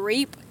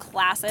Streep,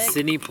 classic.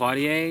 Sidney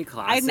Poitier,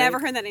 classic. I've never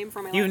heard that name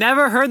before in my You've life.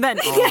 never heard that?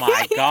 Oh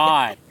my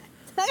god.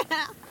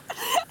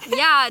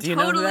 Yeah, Do you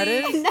know who that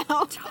totally. is?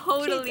 No.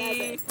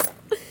 Totally.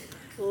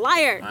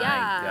 Liar. My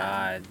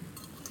Yeah.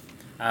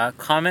 god.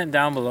 Comment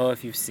down below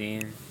if you've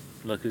seen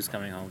Look Who's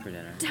Coming Home for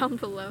Dinner. Down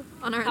below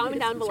on our Comment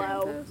down latest Instagram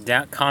below.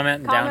 post.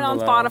 Comment Comment down on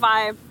below.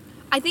 Spotify.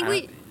 I think I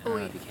we. don't Oh know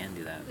wait, if you can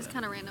do that. it's but-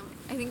 kind of random.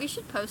 I think we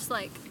should post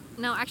like.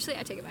 No, actually,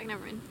 I take it back.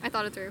 Never mind. I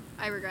thought it through.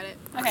 I regret it.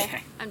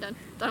 Okay. I'm done.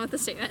 Done with the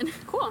statement.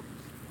 Cool.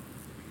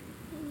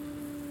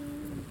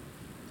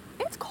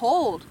 It's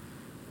cold.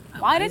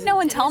 Why didn't no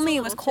one tell me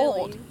it was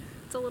cold?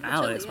 It's a little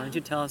Alex, chilly. why didn't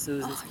you tell us it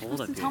was this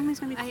cold up Tell me here? it's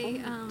gonna be cold.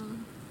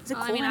 Is it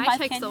Well, cold I mean, in I Five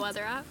checked the Canyons?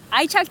 weather app.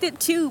 I checked it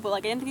too, but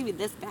like I didn't think it'd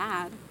be this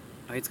bad.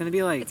 Oh, it's gonna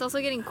be like It's also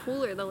getting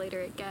cooler the later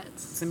it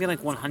gets. it's gonna be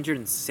like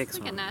 106 It's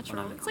like a when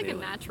natural. I'm in It's like a Clear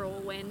Lake. natural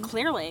wind.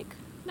 Clear Lake.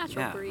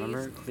 Natural Yeah, breeze.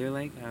 remember Clear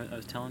Lake? I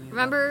was telling you. about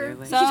Remember? Clear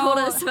Lake? So- told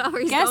us about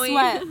where he's guess going.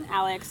 what,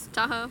 Alex?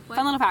 Tahoe. What?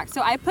 Fun little fact.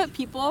 So I put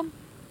people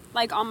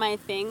like on my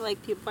thing,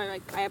 like people are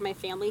like I have my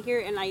family here,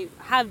 and I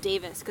have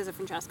Davis because of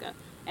Francesca.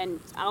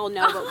 And I'll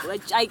know, but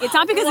like, it's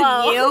not because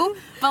Whoa. of you,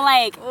 but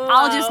like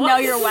I'll just Whoa. know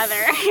your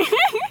weather.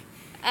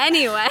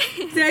 Anyway,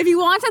 So if you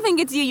want to think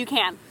it's you, you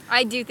can.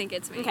 I do think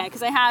it's me. Okay,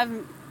 because I have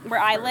where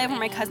I live, where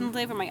my cousins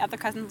live, where my other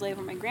cousins live,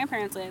 where my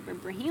grandparents live, where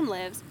Brahim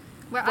lives,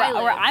 Where I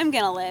live. where I'm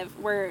gonna live,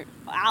 where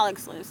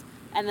Alex lives,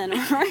 and then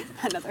where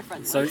another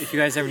friend So lives. if you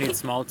guys ever need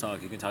small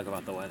talk, you can talk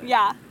about the weather.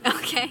 Yeah,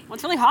 Okay. well,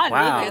 it's really hot. in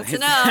Wow. Vegas.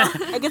 Good to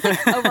know. It gets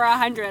like over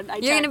 100.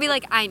 You're gonna be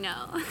like, I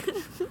know.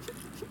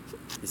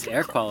 This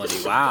air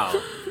quality, wow.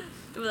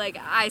 Like,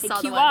 I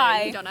saw the AQI.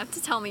 weather. You don't have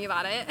to tell me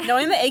about it.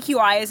 knowing that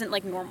AQI isn't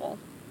like normal.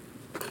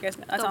 You guys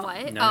know, that's The not,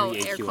 what? No, Oh,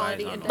 the air AQI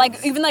quality is on index.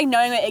 like even like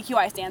knowing what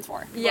AQI stands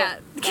for. Yeah.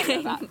 Well,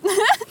 don't know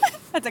that.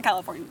 That's a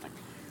California thing.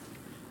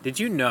 Did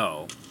you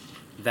know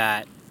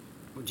that?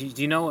 Do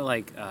you know what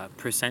like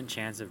percent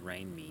chance of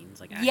rain means?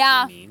 Like actually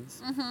Yeah.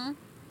 means? Mm-hmm.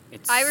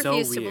 It's I so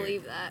refuse to weird.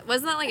 believe that.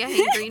 Wasn't that like a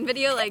Hank Green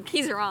video? Like,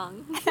 he's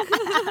wrong.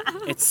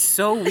 It's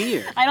so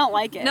weird. I don't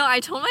like it. No, I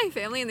told my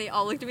family and they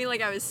all looked at me like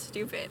I was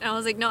stupid. And I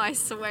was like, no, I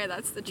swear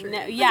that's the truth.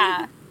 No,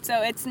 yeah.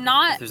 So it's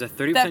not. There's a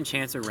 30%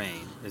 chance of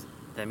rain.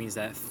 That means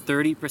that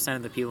 30%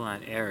 of the people in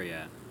that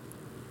area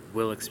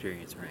will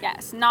experience rain.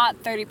 Yes,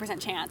 not 30%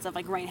 chance of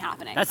like rain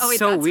happening. That's Oh wait,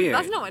 so that's, weird.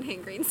 That's not what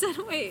Hank Green said.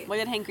 Wait. What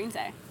did Hank Green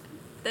say?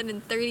 Then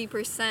in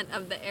 30%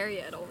 of the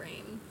area it'll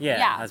rain. Yeah,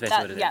 Yeah, that's basically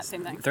that- what it is. yeah,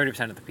 same thing.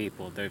 30% of the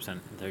people, 30%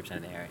 of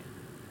the area.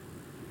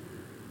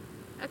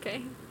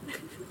 Okay.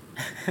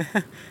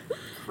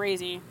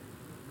 Crazy.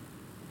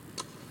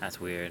 That's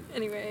weird.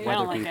 Anyway. I Weather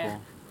don't like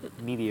people,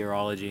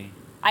 meteorology.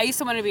 I used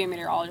to want to be a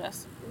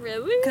meteorologist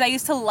Really? because I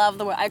used to love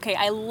the okay.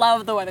 I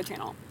love the Weather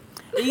Channel.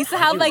 They used to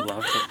have You like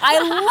loved it.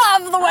 I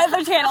love the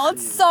Weather Channel.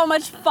 It's so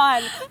much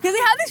fun because they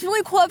have these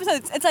really cool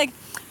episodes. It's like,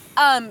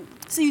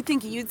 so you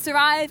think you'd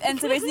survive, and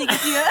so basically it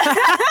gives you.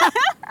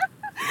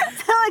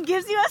 So it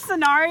gives you a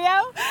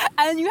scenario,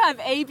 and you have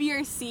A, B,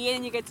 or C,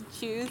 and you get to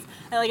choose,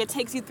 and like it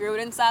takes you through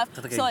it and stuff.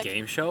 Is that like a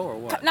game show or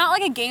what? Not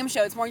like a game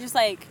show. It's more just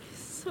like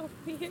So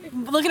weird.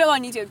 look it up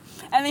on YouTube.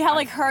 And they have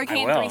like I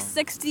Hurricane will.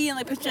 360 and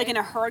like put you like in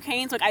a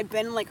hurricane. So like I've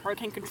been in, like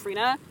Hurricane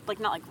Katrina,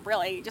 like not like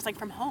really, just like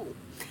from home.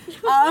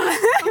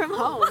 From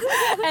home.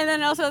 And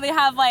then also they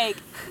have like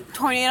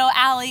Tornado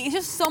Alley. It's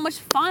just so much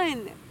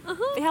fun.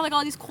 They have like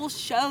all these cool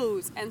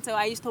shows, and so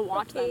I used to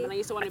watch them, and I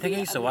used to want I to think be. I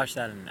used to watch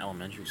that in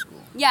elementary school.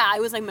 Yeah, I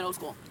was like middle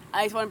school.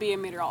 I used to want to be a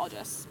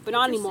meteorologist, but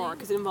not anymore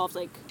because it involves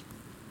like.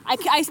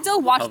 I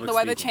still watch Public the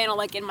Weather speaking. Channel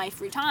like in my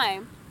free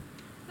time.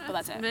 But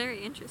that's it. Very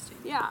interesting.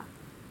 Yeah,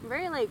 I'm a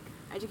very like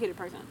educated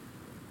person,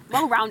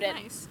 well-rounded.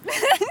 Nice.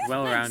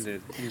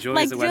 Well-rounded. Enjoys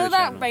Like, the do you know Weather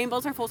that Channel.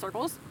 rainbows are full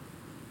circles?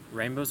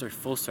 Rainbows are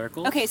full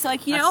circles? Okay, so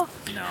like you know,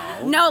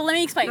 That's- No. no, let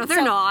me explain. No, they're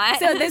So- not.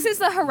 So this is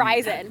the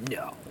horizon,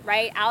 No.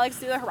 right? Alex,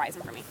 do the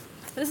horizon for me.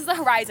 This is the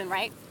horizon,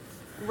 right?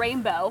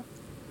 Rainbow.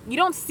 You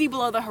don't see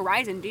below the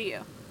horizon, do you?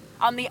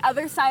 On the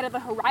other side of the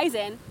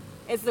horizon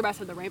is the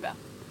rest of the rainbow.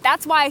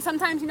 That's why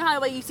sometimes you know how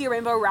like, you see a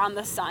rainbow around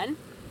the sun,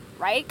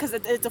 right? Because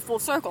it's a full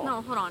circle.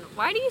 No, hold on.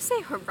 Why do you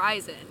say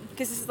horizon?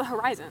 Because this is the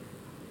horizon.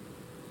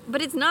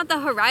 But it's not the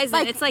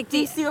horizon. It's like do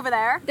you see over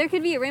there? there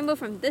could be a rainbow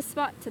from this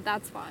spot to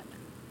that spot.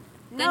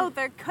 No, Then-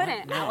 there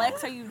couldn't. No.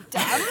 Alex, are you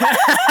dumb?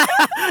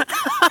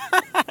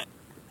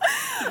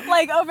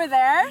 Like over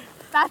there,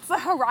 that's the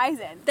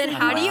horizon. Then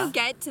how do Uh-huh. you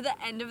get to the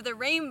end of the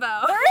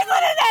rainbow? There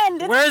isn't an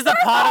end. It's Where's a the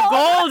pot of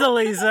circle. gold,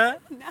 Elisa?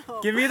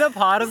 No. Give me the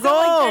pot of So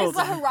like there's gold.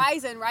 the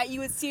horizon, right? You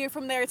would see it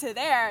from there to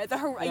there.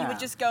 You Yeah. would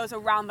just go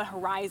around the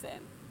horizon.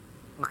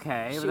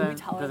 Okay, Should but we then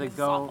tell her does this it is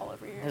go? softball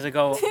over here? Does it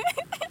go?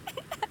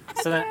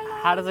 So then,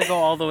 how does it go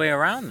all the way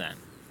around then?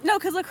 No,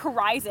 because look,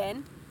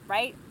 horizon,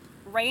 right?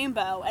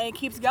 Rainbow, and it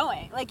keeps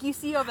going. Like you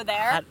see over there.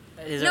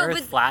 How, is No, Earth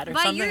but flat or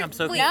by something? your- I'm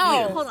so wait,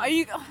 confused. No, hold on. are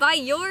you? By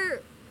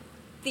your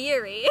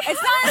theory.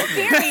 It's not a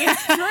theory.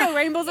 It's true.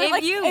 Rainbows are If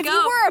like you if go-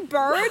 you were a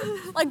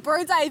bird, like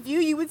bird's eye view,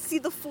 you would see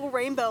the full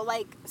rainbow,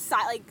 like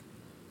like.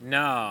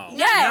 No.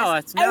 Yes. No,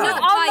 that's And no. it's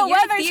on By the your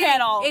Weather theory,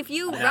 Channel. If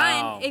you No.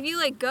 run, if you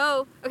like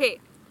go, okay,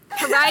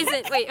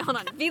 horizon. Wait, hold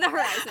on. Be the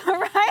horizon.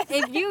 Horizon.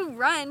 If you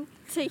run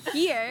to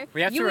here,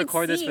 We have you to would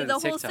record this see for the the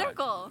whole TikTok.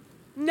 circle,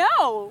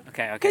 No.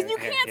 Okay, okay. Because you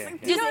okay, can't. okay,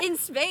 okay. Do you just know, in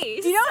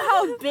space. do you know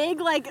how big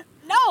like?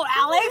 No,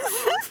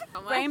 Alex.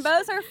 How much?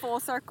 Rainbows are full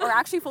circle, or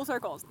actually full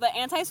circles. The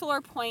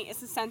anti-solar point is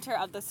the center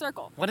of the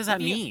circle. What does that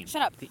mean?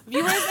 Shut up.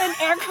 Viewers in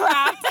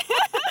aircraft.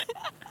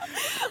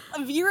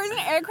 Viewers in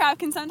aircraft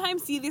can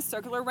sometimes see these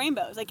circular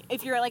rainbows. Like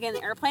if you're like in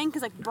an airplane,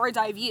 because like bird's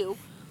eye view.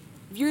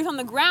 Viewers on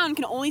the ground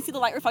can only see the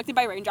light reflected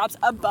by raindrops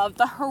above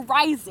the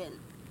horizon.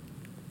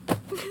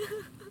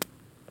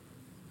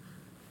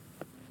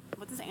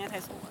 What does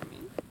anti-solar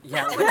mean?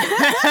 Yeah.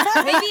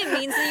 Maybe it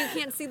means that you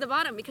can't see the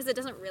bottom because it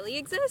doesn't really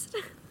exist.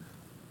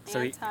 So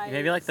Anti-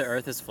 maybe like the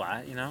Earth is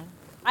flat, you know?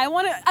 I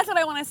want to. That's what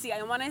I want to see.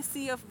 I want to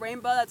see a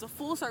rainbow that's a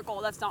full circle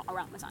that's not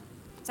around the sun.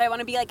 So I want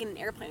to be like in an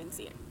airplane and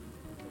see it.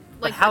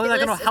 But how is that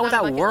bucket gonna? list? How Is would a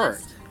that bucket work?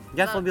 list? You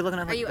guys Is will be that- looking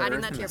at are like you the adding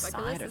Earth that and to your the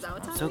bucket list? side or Is that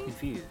what's something. I'm so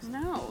happening? confused.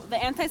 No,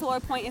 the anti-solar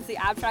point is the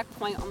abstract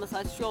point on the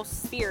celestial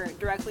sphere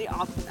directly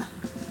off.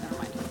 Never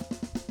mind.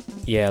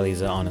 Yeah,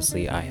 Lisa,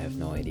 honestly, I have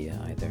no idea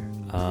either.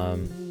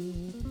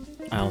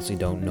 I honestly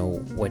don't know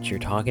what you're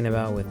talking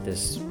about with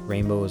this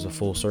rainbow as a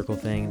full circle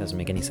thing. It doesn't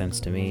make any sense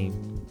to me.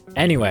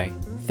 Anyway,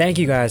 thank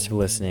you guys for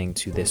listening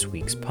to this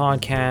week's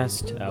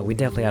podcast. We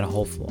definitely had a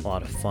whole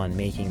lot of fun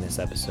making this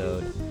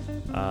episode.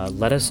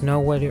 Let us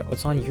know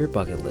what's on your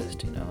bucket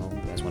list. You know,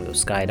 you guys want to go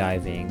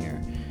skydiving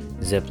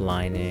or zip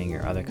lining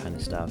or other kind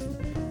of stuff.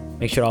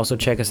 Make sure to also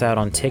check us out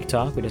on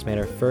TikTok. We just made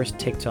our first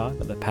TikTok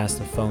of the Pass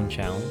the Phone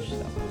Challenge.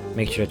 So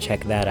make sure to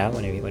check that out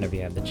whenever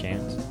you have the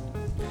chance.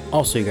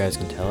 Also, you guys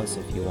can tell us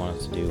if you want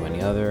us to do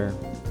any other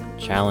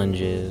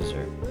challenges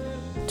or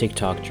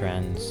TikTok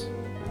trends.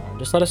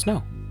 Just let us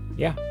know.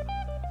 Yeah.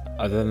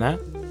 Other than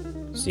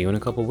that, see you in a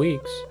couple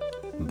weeks.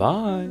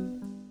 Bye.